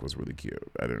Gone look was really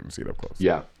cute. I didn't see it up close.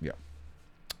 Yeah.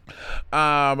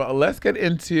 Let's get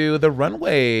into the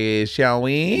runway, shall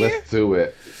we? Let's do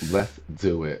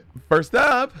it. First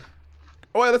up,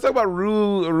 let's talk about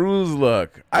Rue's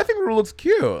look. I think Rue looks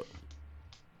cute.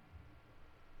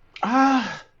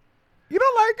 You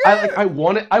don't like it? I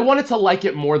wanted to like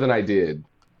it more than I did.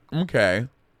 Okay.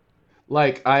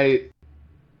 Like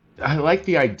I like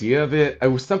the idea of it. It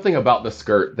was something about the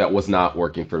skirt that was not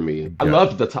working for me. Yeah. I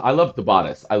loved the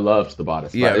bodice. I loved the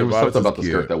bodice. Yeah, it was something about cute.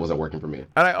 the skirt that wasn't working for me.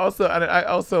 And I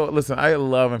also listen. I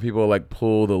love when people like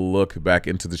pull the look back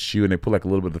into the shoe and they put like a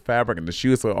little bit of the fabric in the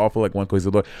shoe, so it all feel like one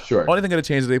cohesive look. Sure. Only thing gonna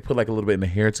change is they put like a little bit in the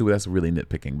hair too. That's really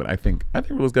nitpicking, but I think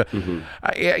it was good. Mm-hmm.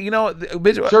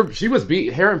 Bitch. Sure, she was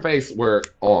beat. Hair and face were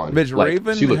on. Bitch, like,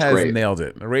 Raven she has great. nailed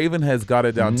it. Raven has got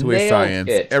it down to a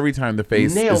science. Every time the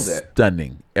face is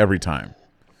stunning. Every time.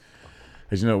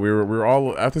 As you know, we were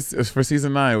all for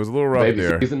season 9. It was a little rough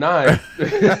there. Season 9.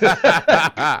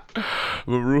 But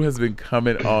Rue has been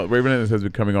coming on. Raven has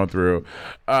been coming on through.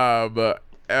 But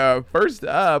first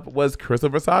up was Crystal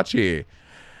Versace.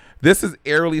 This is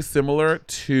eerily similar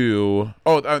to.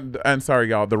 I'm sorry,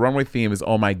 y'all. The runway theme is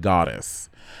 "Oh My Goddess,"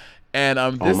 and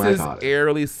this is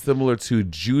eerily similar to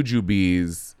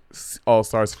Jujubee's All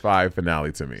Stars 5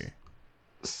 finale to me.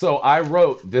 So I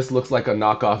wrote, this looks like a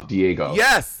knockoff Diego.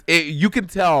 Yes, you can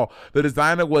tell the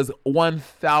designer was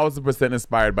 1,000%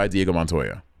 inspired by Diego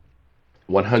Montoya.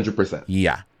 100%.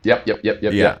 Yeah. Yep.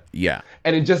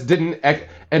 And it just didn't.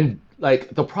 And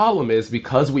like the problem is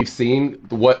because we've seen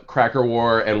what Cracker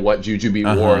wore and what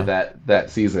Jujubee wore that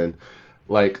season,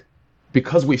 like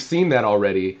because we've seen that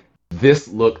already, this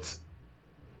looked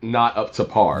not up to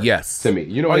par. Yes. To me,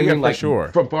 you know what I mean? Like sure.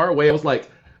 From far away, I was like,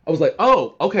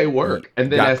 oh, okay, work.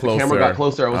 And then as the camera got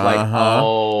closer, I was like,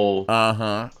 oh.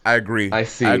 I agree. I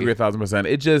see. I agree 1,000%.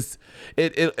 It just,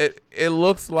 it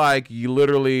looks like you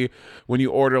literally, when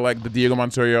you order like the Diego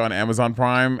Montoya on Amazon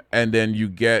Prime, and then you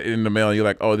get it in the mail, and you're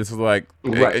like, oh, this is like,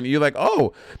 right. And you're like,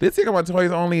 oh, this Diego Montoya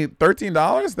is only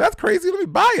 $13? That's crazy. Let me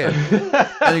buy it.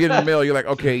 And you get it in the mail, you're like,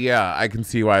 okay, yeah, I can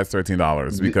see why it's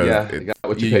 $13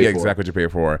 because you get exactly what you pay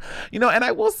for. You know, and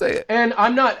I will say, and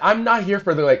I'm not here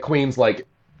for the like queens like,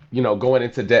 you know, going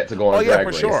into debt to go on Drag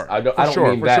Race. Sure. I don't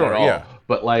mean that at all. Yeah.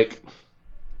 But like,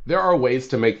 there are ways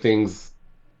to make things,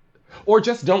 or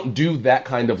just don't do that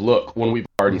kind of look when we've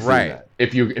already seen that.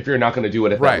 If you're not going to do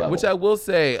it at that level. Which I will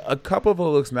say, a couple of her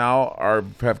looks now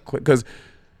have because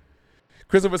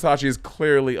Crystal Versace is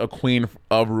clearly a queen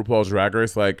of RuPaul's Drag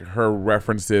Race. Like her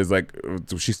references, like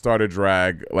she started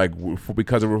drag like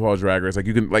because of RuPaul's Drag Race.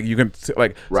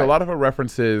 So a lot of her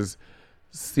references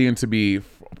seem to be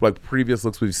like previous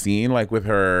looks we've seen, like with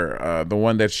her the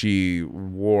one that she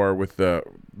wore with the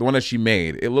one that she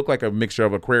made. It looked like a mixture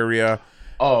of Aquaria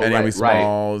and Amy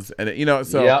Smalls, and a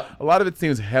lot of it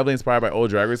seems heavily inspired by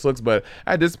old Drag Race looks. But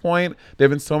at this point, there've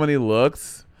been so many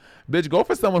looks. Bitch, go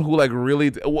for someone who like really.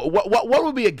 What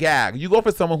would be a gag? You go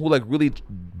for someone who like really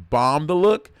bombed the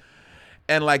look,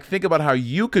 and like think about how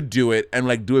you could do it and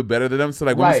like do it better than them. So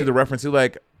like when you see the reference, you're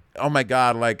like, oh my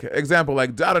God, like example,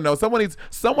 like I don't know, someone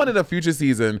in a future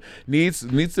season needs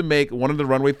to make one of the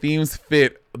runway themes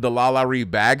fit the LaLa Ri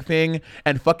bag thing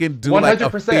and fucking do 100%. Like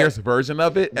a fierce version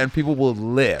of it, and people will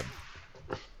live.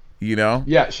 You know?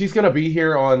 Yeah, she's gonna be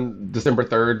here on December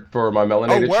 3rd for my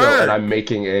Melanated show, and I'm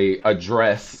making a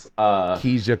dress.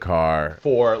 Keisha Carr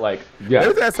for like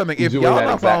Let me ask something. If y'all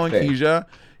not following Keisha,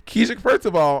 first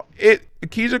of all,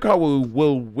 Keisha Carr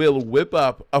will whip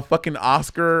up a fucking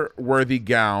Oscar-worthy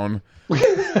gown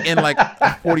in like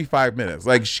 45 minutes.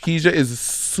 Like Keisha is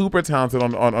super talented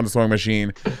on the sewing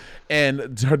machine, and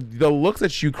the looks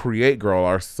that you create, girl,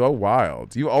 are so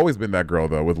wild. You've always been that girl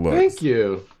though with looks. Thank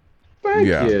you. Thank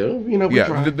you. You know, we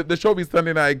try. The show be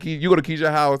Sunday night. You go to Keisha's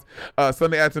house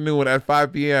Sunday afternoon at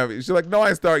 5 p.m. She's like, no,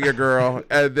 I start your girl.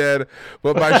 And then,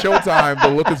 but by showtime, the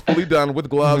look is fully done with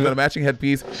gloves and a matching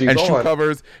headpiece and shoe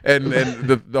covers and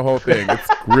the whole thing. It's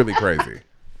really crazy.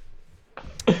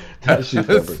 Shoe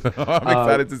slippers. So I'm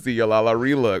excited to see your Lala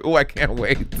relook. Oh, I can't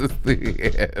wait to see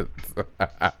it.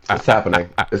 It's happening.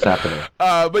 It's happening.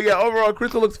 But yeah, overall,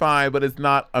 Crystal looks fine, but it's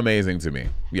not amazing to me.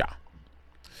 Yeah.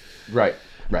 Right.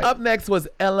 Up next was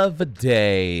Ella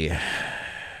Vaday.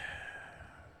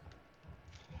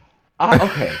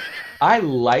 Okay. I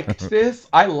liked this.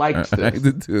 I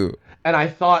did too. And I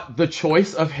thought the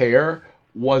choice of hair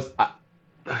was...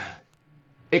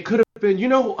 it could have been... You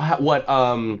know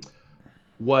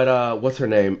what's her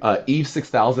name? Eve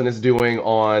 6000 is doing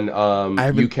on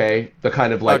UK? The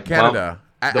kind of like... Canada.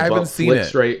 Bump, I haven't seen it.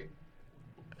 Straight.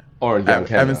 Or in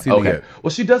Canada. I haven't seen it yet.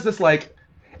 Well, she does this like...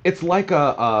 It's like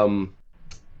a...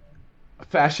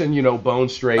 fashion, bone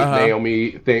straight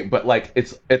Naomi thing, but like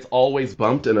it's always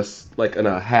bumped in a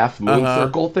half moon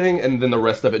circle thing, and then the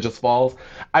rest of it just falls.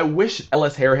 I wish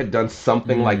Ella's hair had done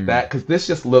something like that, because this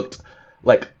just looked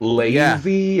like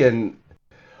lazy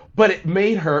but it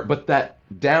made her. But that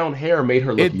down hair made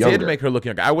her look younger. It did make her look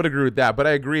younger. I would agree with that, but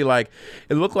I agree. Like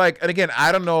it looked like, and again,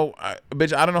 I don't know,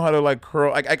 bitch. I don't know how to like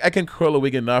curl. I can curl a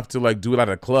wig enough to like do it at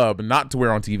a club, not to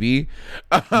wear on TV.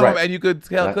 And you could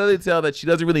clearly tell that she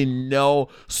doesn't really know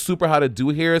super how to do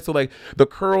hair. So like the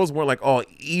curls weren't like all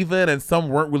even, and some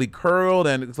weren't really curled.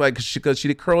 And it's like because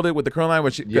she curled it with the curl line,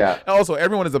 but also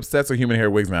everyone is obsessed with human hair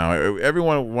wigs now.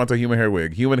 Everyone wants a human hair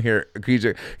wig. Human hair.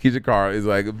 Keisha Carr is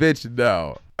like, bitch,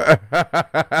 no.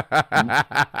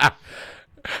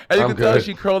 And you can tell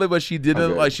she curled it, but she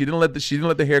didn't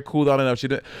let the hair cool down enough. She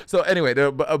didn't. So anyway, there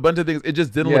are a bunch of things. It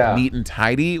just didn't look neat and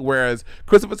tidy. Whereas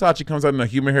Krystal Versace comes out in a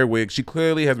human hair wig. She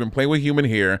clearly has been playing with human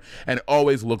hair and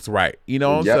always looks right.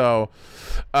 So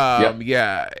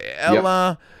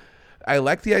Ella. I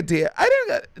like the idea. I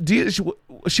didn't.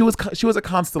 She was a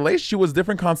constellation. She was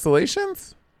different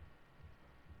constellations.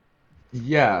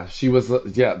 Yeah, she was.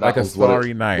 Yeah, that like was a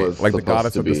starry night, like the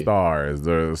goddess of the stars,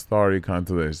 the starry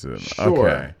constellation.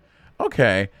 Sure.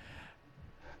 Okay.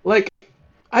 Like,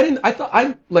 like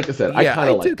I said,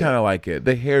 I did kind of like it.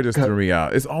 The hair just threw me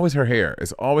out. It's always her hair.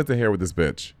 It's always the hair with this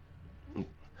bitch.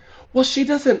 Well, she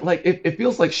doesn't like. It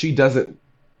feels like she doesn't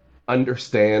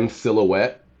understand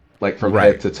silhouette, like from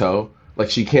head to toe. Like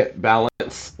she can't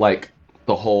balance like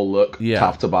the whole look,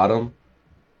 top to bottom.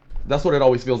 That's what it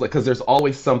always feels like, because there's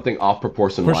always something off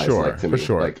proportion wise, to me. For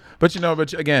sure. Like, but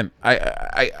again,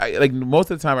 I like most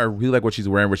of the time I really like what she's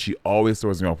wearing, but she always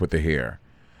throws me off with the hair.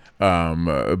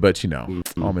 But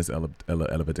almost Ella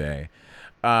Vaday.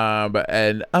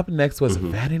 And up next was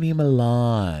Vanity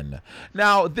Milan.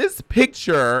 Now this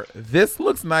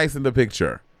looks nice in the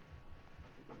picture.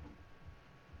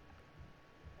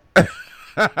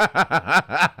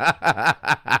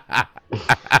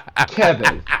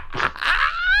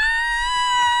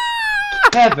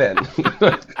 Kevin.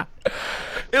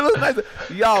 It looks nice.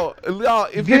 Y'all,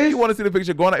 if you want to see the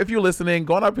picture, if you're listening,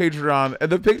 go on our Patreon. And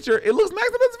the picture, it looks nice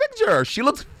in this picture. She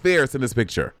looks fierce in this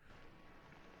picture.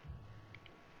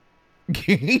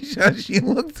 Keisha, she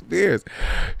looks fierce.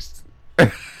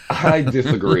 I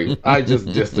disagree. I just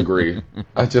disagree.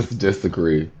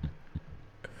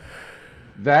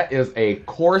 That is a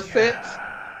corset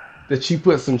that she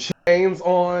put some chains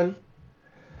on.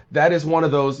 That is one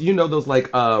of those, those like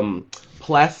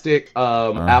plastic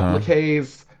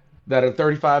appliques that are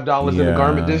 $35 in the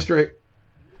garment district.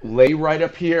 Lay right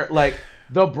up here. Like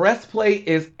the breastplate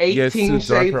is 18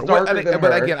 shades darker than her.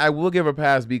 But again, I will give her a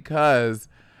pass because,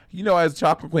 as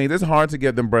chocolate queens, it's hard to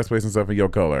get them breastplates and stuff in your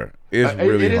color. It's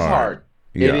really hard. It is hard.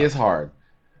 Yeah. It is hard.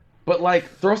 But like,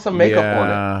 throw some makeup on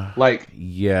it. Like,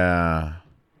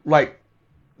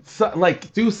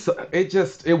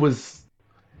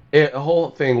 the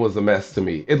whole thing was a mess to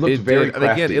me. It looked very crafty.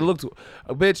 And again, it looked,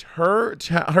 bitch.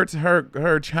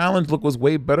 Her challenge look was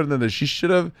way better than this. She should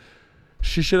have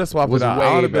swapped it out.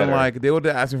 I would have been like, they would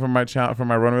have asked me for my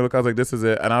runway look. I was like, this is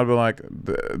it, and I would be like,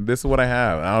 this is what I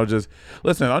have. And I would just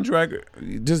listen on drag,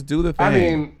 just do the thing. I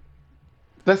mean,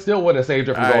 that still wouldn't have saved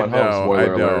her from going home.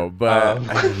 Spoiler alert. But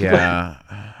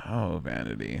oh,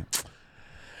 Vanity.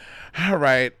 All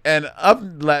right, and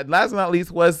last but not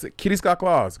least was Kitty Scott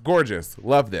Claus. Gorgeous,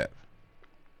 loved it.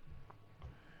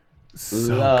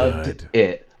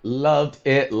 Loved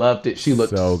it. She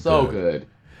looked so good.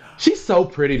 She's so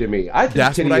pretty to me. I think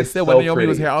that's Kitty what I is said so when Naomi pretty.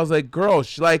 was here. I was like, girl,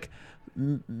 she like.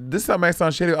 This time I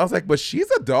sound shady. I was like, but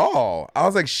she's a doll. I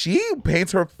was like, she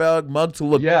paints her mug to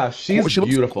look. Yeah, she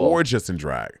beautiful. Looks gorgeous in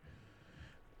drag.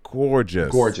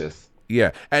 Gorgeous.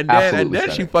 Yeah, and then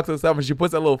she fucks herself and she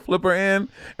puts that little flipper in,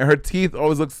 and her teeth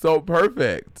always look so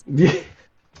perfect. Yeah,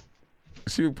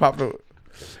 she popped her.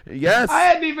 Yes, I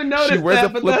hadn't even noticed. She wears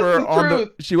that, a flipper on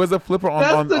the. She wears a flipper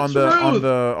on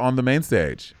the main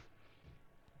stage.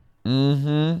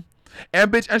 Mm-hmm.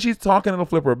 And bitch, and she's talking to the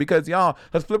flipper because y'all,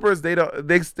 the flippers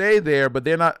they stay there, but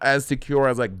they're not as secure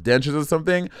as like dentures or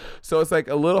something. So it's like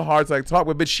a little hard to like talk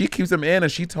with. But she keeps them in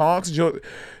and she talks.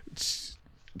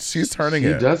 She's turning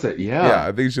it. She does it. Yeah. Yeah,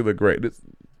 I think she looked great.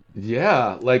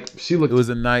 Yeah, like she looked. It was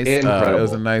a nice. Incredible. It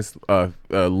was a nice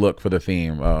look for the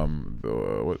theme.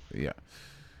 Yeah.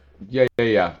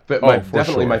 Yeah. But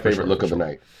definitely my favorite look of the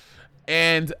night.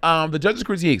 And the judges'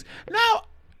 critiques. Now,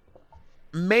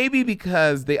 maybe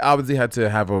because they obviously had to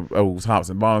have a tops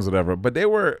and bottoms, or whatever, but they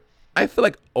were, I feel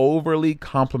like, overly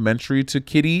complimentary to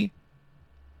Kitty.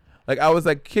 Like, I was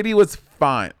like, Kitty was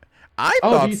fine. I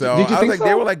thought so. Did you I was think like, so?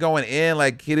 they were like going in,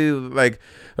 like Kitty, like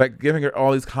giving her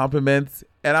all these compliments,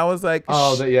 and I was like,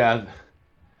 yeah.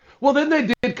 Well, then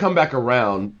they did come back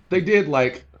around. They did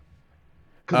like,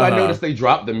 because I noticed they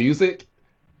dropped the music,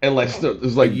 and like it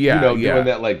was like doing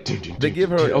that like. They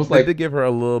give her. I was like, they give her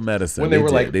a little medicine when they were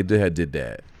did. like they did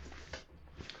that.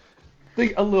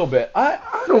 A little bit. I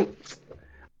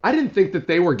didn't think that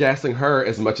they were gassing her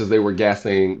as much as they were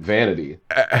gassing Vanity.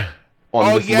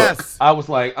 On this look. I was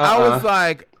like,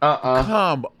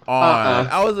 come on.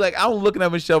 I was like, I'm looking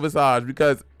at Michelle Visage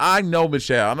because I know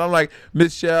Michelle. And I'm like,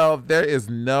 Michelle, there is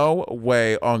no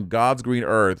way on God's green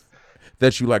earth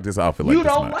that you like this outfit like this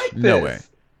much. You don't like this. No way.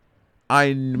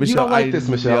 Michelle, you don't like this,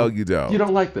 Michelle. No, you don't. You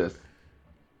don't like this.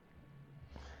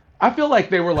 I feel like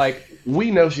they were like,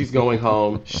 we know she's going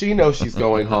home. She knows she's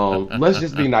going home. Let's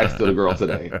just be nice to the girl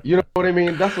today. You know what I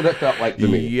mean? That's what it felt like to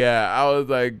me. Yeah, I was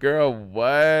like, girl,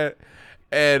 what?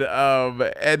 And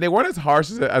they weren't as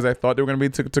harsh as I thought they were going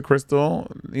to be to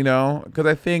Crystal, you know, because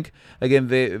I think again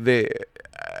this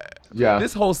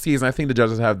whole season I think the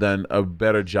judges have done a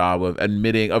better job of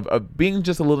admitting of being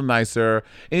just a little nicer.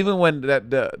 And even when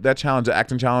that challenge, the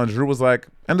acting challenge, Rue was like,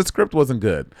 and the script wasn't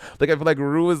good. Like I feel like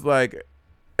Rue was like.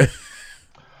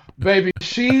 Baby,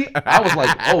 I was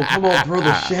like, oh, come on, throw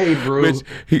the shade, bro.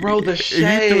 Throw the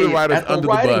shade. He threw the writers at the under the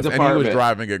writing bus, department. and he was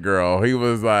driving it, girl. He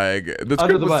was like, the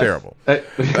script was terrible. Like,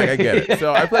 I get it.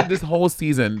 So I feel like this whole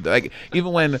season, like,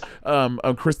 even when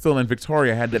Crystal and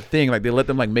Victoria had that thing, like, they let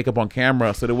them, like, make up on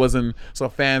camera, so there wasn't, so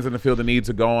fans didn't feel the need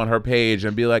to go on her page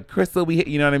and be like, Crystal, we hit,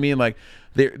 you know what I mean? Like,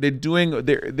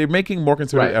 they're making more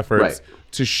concerted efforts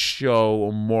to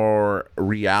show more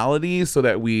reality so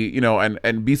that we, you know,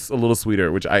 and be a little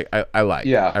sweeter, which I like.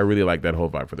 Yeah. I really like that whole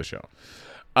vibe for the show.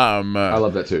 I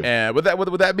love that too. And with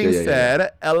that being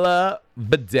said, Ella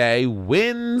Bidet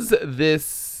wins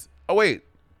this. Oh yeah,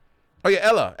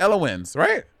 Ella wins,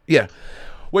 right? Yeah.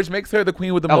 Which makes her the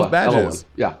queen with the most badges.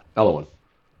 Ella won.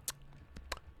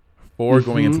 4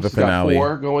 going into the finale.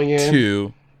 4 going in.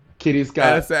 2. Kitty's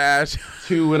got a sash.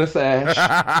 2 and a sash.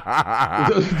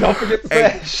 Don't forget the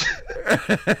sash.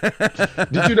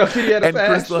 Did you know Kitty had a sash?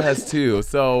 And Crystal has 2.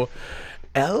 So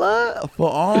Ella, for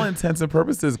all intents and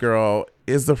purposes, girl,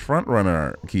 is the front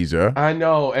runner, Keisha. I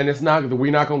know, and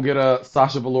we're not gonna get a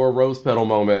Sasha Velour rose petal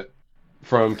moment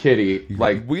from Kitty.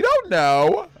 Like, we don't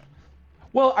know.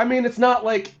 Well, I mean, it's not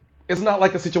like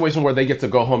a situation where they get to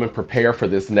go home and prepare for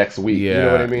this next week. Yeah, you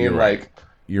know what I mean? Like,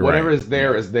 whatever is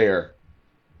there is there.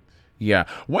 Yeah.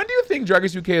 When do you think Drag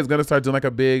Race UK is going to start doing like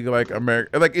a big like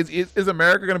America? Like, is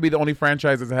America going to be the only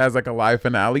franchise that has like a live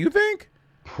finale? You think?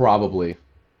 Probably.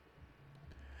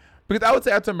 Because I would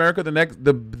say after America,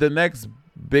 the next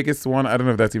biggest one. I don't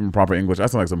know if that's even proper English. I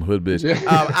sound like some hood bitch.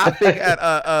 I think at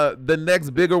the next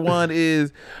bigger one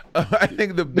is I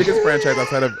think the biggest franchise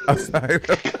outside of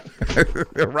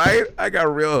right. I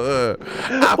got real hood.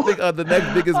 I think the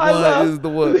next biggest one is the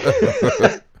one.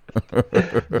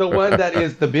 The one that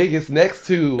is the biggest next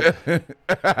to.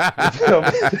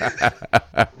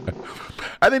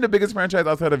 I think the biggest franchise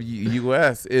outside of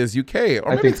US is UK,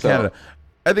 or maybe it's Canada.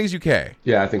 I think it's UK.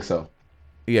 Yeah, I think so.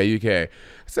 Yeah, UK.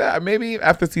 So maybe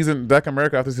after Black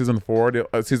America, after season 4,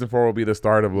 season 4 will be the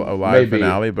start of a live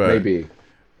finale. But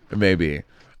maybe.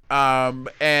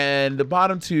 And the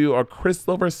bottom 2 are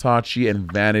Crystal Versace and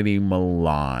Vanity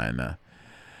Milan.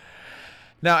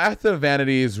 Now, after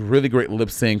Vanity's really great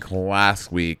lip sync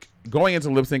last week, going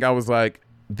into lip sync, I was like,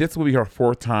 this will be her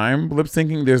 4th time lip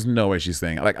syncing. There's no way she's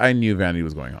saying it. Like, I knew Vanity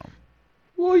was going home.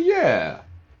 Well, yeah.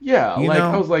 Yeah. You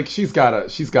know? I was like, she's gotta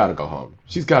go home.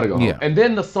 She's gotta go home. Yeah. And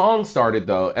then the song started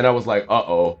though, and I was like,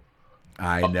 uh-oh.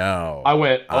 I know. I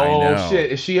went,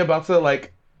 shit, is she about to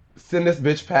like send this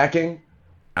bitch packing?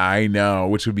 I know,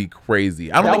 which would be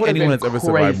crazy. I don't think anyone has ever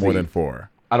survived more than 4.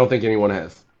 I don't think anyone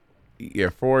has. Yeah,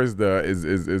 4 is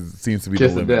seems to be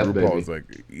Kiss the limit. RuPaul's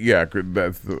like, yeah,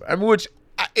 that's which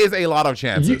is a lot of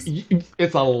chances.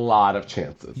 It's a lot of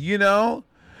chances. You know?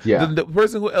 Yeah.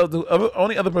 The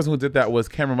only other person who did that was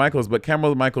Cameron Michaels, but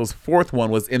Cameron Michaels' 4th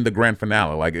one was in the grand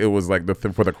finale. Like it was like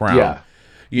for the crown. Yeah.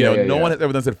 No one has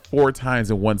ever done it 4 times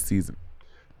in one season.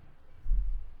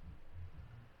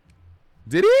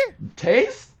 Did he?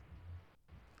 Taste?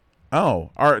 Oh,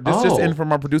 this just in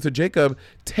from our producer Jacob.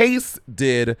 Taste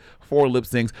did 4 lip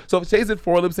syncs. So Taste did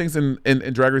 4 lip syncs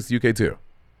in Drag Race UK too.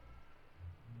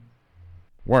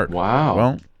 Work. Wow.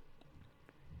 Well,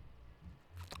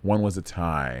 one was a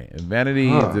tie. And Vanity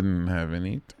didn't have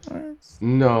any ties.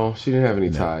 No, she didn't have any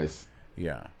ties.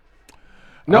 Yeah.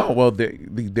 No. Oh, well,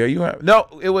 there you have. No,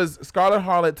 it was Scarlet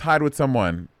Harlot tied with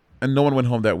someone, and no one went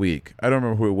home that week. I don't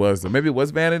remember who it was. Maybe it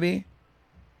was Vanity.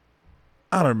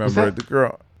 I don't remember the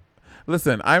girl.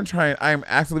 Listen, I'm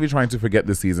actively trying to forget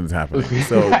this season is happening.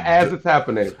 So as it's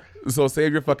happening. So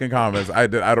save your fucking comments. I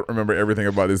don't remember everything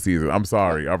about this season. I'm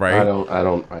sorry. All right. I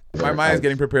don't. My mind is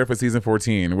getting prepared for season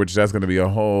 14, which that's going to be a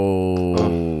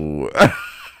whole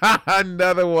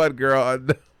another one, girl.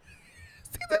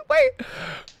 Wait.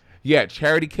 Yeah,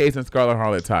 Charity Case and Scarlet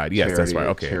Harlot tied. Yes, that's right.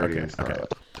 Okay.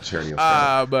 Charity.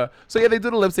 So yeah, they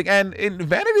did a lip sync, and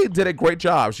Vanity did a great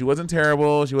job. She wasn't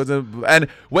terrible. And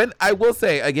when I will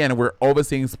say again, we're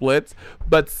overseeing splits,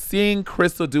 but seeing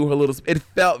Crystal do her little, it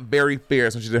felt very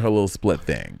fierce when she did her little split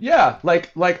thing. Yeah,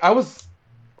 like I wasn't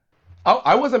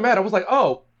mad. I was like,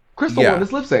 oh, Crystal won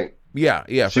this lip sync. Yeah,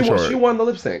 for sure. She won the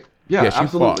lip sync. Yeah,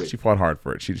 absolutely. She fought hard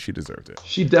for it. She deserved it.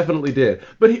 She definitely did.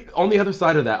 But on the other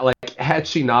side of that, like, had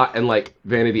she not, and like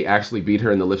Vanity actually beat her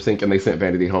in the lip sync, and they sent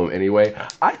Vanity home anyway.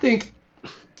 I think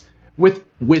with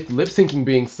lip syncing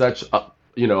being such a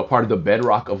part of the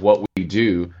bedrock of what we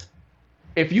do,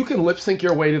 if you can lip sync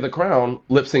your way to the crown,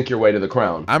 lip sync your way to the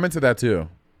crown. I'm into that too.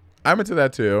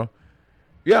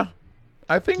 Yeah,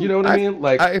 I think you know what I mean.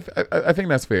 Like, I think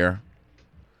that's fair.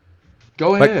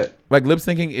 Go ahead. Like lip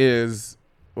syncing is.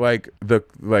 Like the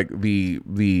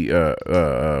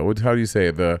how do you say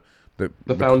it? The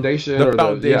foundation the or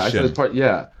foundation. I said part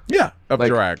of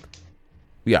drag.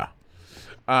 Yeah.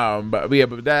 But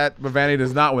Vanity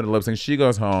does not win the lip sync. She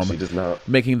goes home. She does not.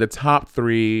 Making the top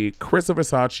 3: Krystal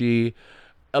Versace,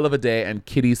 Ella Vidae, and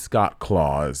Kitty Scott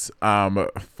Claus.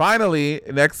 Finally,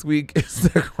 next week is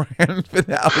the grand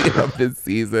finale of this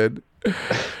season,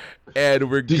 and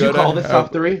Did you call this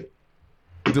top 3?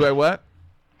 Do I what?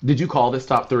 Did you call this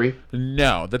top 3?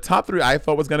 No, the top 3 I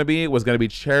thought was gonna be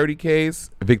Charity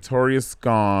Case, Victoria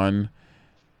Scone,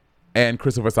 and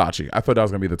Krystal Versace. I thought that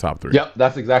was gonna be the top 3. Yep,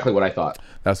 that's exactly what I thought.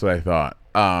 That's what I thought.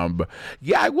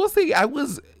 Yeah, I will say I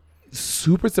was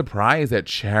super surprised that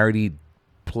Charity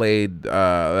played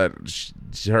her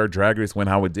Drag Race win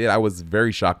how it did. I was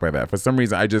very shocked by that. For some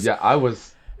reason, I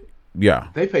was. Yeah,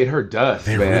 they paid her dust,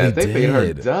 man. Really they paid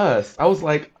her dust. I was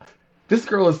like, this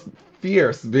girl is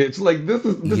fierce, bitch. Like, this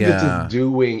bitch is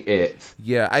doing it.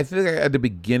 Yeah, I think at the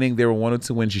beginning there were 1 or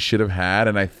 2 wins she should have had,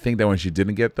 and I think that when she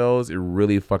didn't get those, it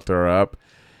really fucked her up.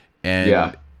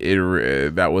 And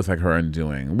that was like her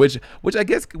undoing, which I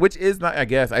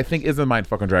think isn't mind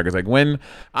fucking Drag Race. Like, when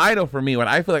I know for me, when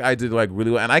I feel like I did like really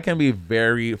well, and I can be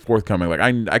very forthcoming. Like,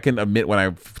 I can admit when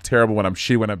I'm terrible, when I'm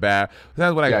shitty, when I'm bad.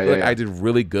 Sometimes when I feel like I did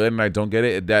really good and I don't get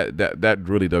it, that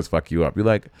really does fuck you up. You're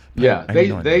like,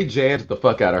 they jammed the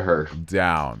fuck out of her.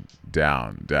 Down.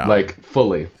 Like,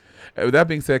 fully. With that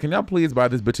being said, can y'all please buy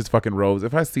this bitch's fucking robes?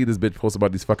 If I see this bitch post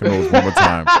about these fucking robes one more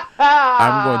time,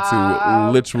 I'm going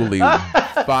to literally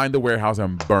find the warehouse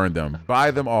and burn them.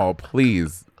 Buy them all,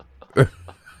 please.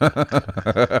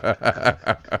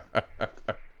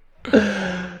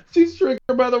 She's triggered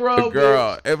by the robe.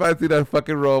 Girl, if I see that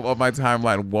fucking robe on my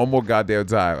timeline one more goddamn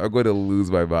time, I'm going to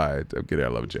lose my mind. I'm kidding. I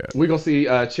love Chad. We're going to see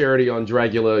Charity on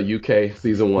Dragula UK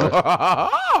season 1.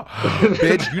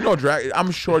 Bitch,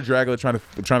 I'm sure Dragula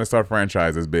trying to start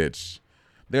franchises, bitch.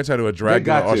 They're trying to do a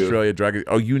Dragula Australia, Dragula.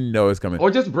 Oh, it's coming. Or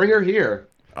just bring her here.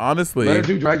 Honestly. Let her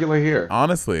do Dragula here.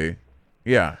 Honestly.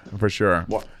 Yeah, for sure.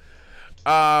 What?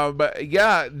 But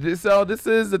yeah, so this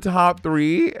is the top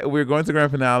 3. We're going to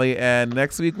grand finale, and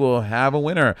next week we'll have a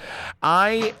winner.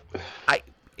 I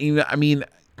mean,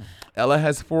 Ella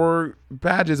has 4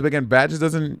 badges, but again, badges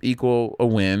doesn't equal a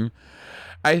win.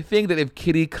 I think that if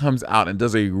Kitty comes out and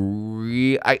does I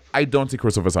don't see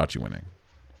Krystal Versace winning.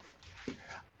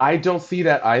 I don't see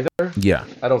that either. Yeah,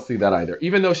 I don't see that either.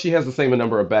 Even though she has the same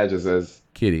number of badges as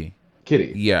Kitty.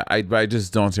 Yeah, I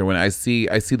just don't see her winning. I see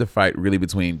the fight really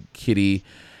between Kitty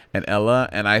and Ella,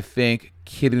 and I think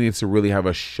Kitty needs to really have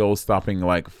a show-stopping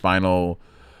like final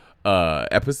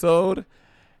episode,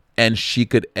 and she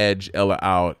could edge Ella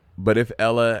out. But if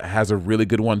Ella has a really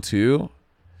good one too,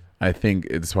 I think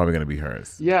it's probably going to be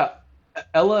hers. Yeah,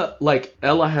 Ella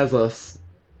has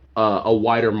a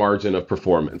wider margin of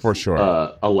performance for sure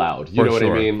allowed. You know what I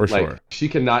mean? For like, sure. She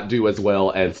cannot do as well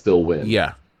and still win.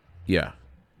 Yeah.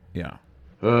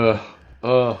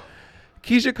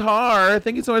 Keisha Carr,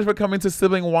 thank you so much for coming to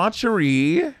Sibling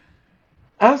Watchery.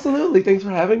 Absolutely. Thanks for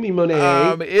having me,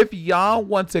 Monet. If y'all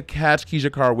want to catch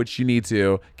Keisha Carr, which you need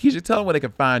to, Keisha, tell them where they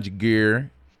can find you,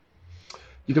 gear.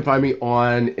 You can find me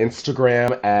on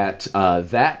Instagram at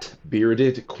That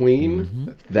Bearded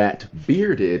Queen. That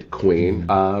Bearded Queen.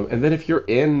 And then if you're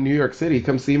in New York City,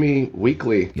 come see me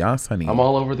weekly. Yes, honey. I'm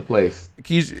all over the place.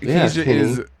 Keisha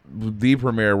is the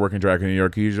premier working drag in New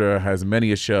York. Keisha has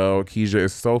many a show. Keisha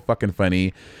is so fucking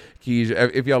funny.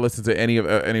 Keisha, if y'all listen to any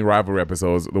rivalry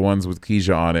episodes, the ones with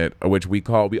Keisha on it, which we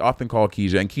often call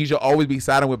Keisha, and Keisha always be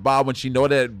siding with Bob when she know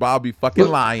that Bob be fucking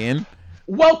lying.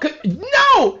 Well,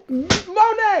 no,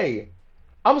 Monet.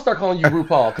 I'm gonna start calling you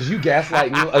RuPaul because you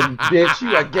gaslighting a bitch.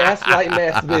 You a gaslighting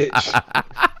ass bitch.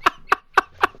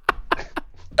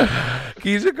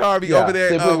 Keisha Carr be over there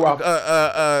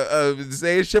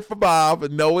saying shit for Bob,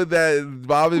 knowing that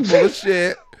Bob is full of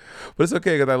shit. But it's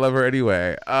okay because I love her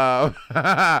anyway.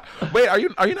 Wait, are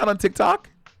you not on TikTok?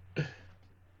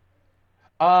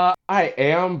 I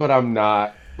am, but I'm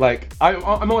not. Like,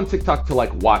 I'm on TikTok to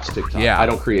like watch TikTok. Yeah, I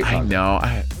don't create content. I know.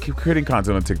 I keep creating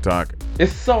content on TikTok.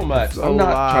 It's so much. I'm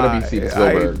not trying to be Steven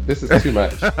Spielberg. This is too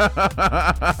much.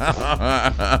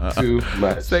 Too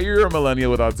much. Say you're a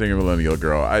millennial without saying you're a millennial,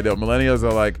 girl. I know millennials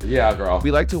are like, yeah, girl. We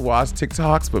like to watch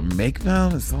TikToks, but make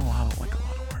them is a lot of work.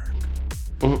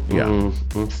 Yeah,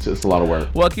 it's just a lot of work.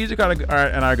 Well, Keisha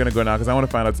and I are going to go now because I want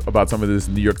to find out about some of this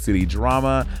New York City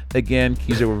drama. Again,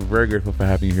 Keisha, we're very grateful for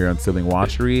having you here on Sibling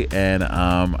Watchery, and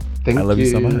I love you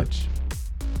so much.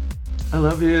 I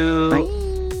love you.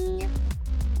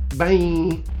 Bye.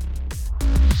 Bye.